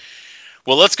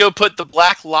 Well, let's go put the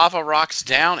black lava rocks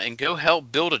down and go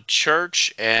help build a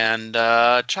church and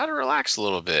try to relax a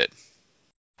little bit.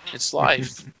 It's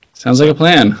life. Sounds like a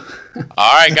plan.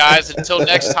 All right, guys. Until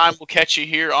next time, we'll catch you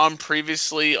here on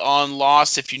Previously on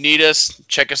Lost. If you need us,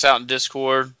 check us out in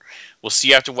Discord. We'll see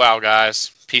you after a while,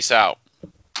 guys. Peace out.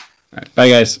 All right, bye,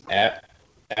 guys.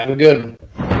 Have a good one.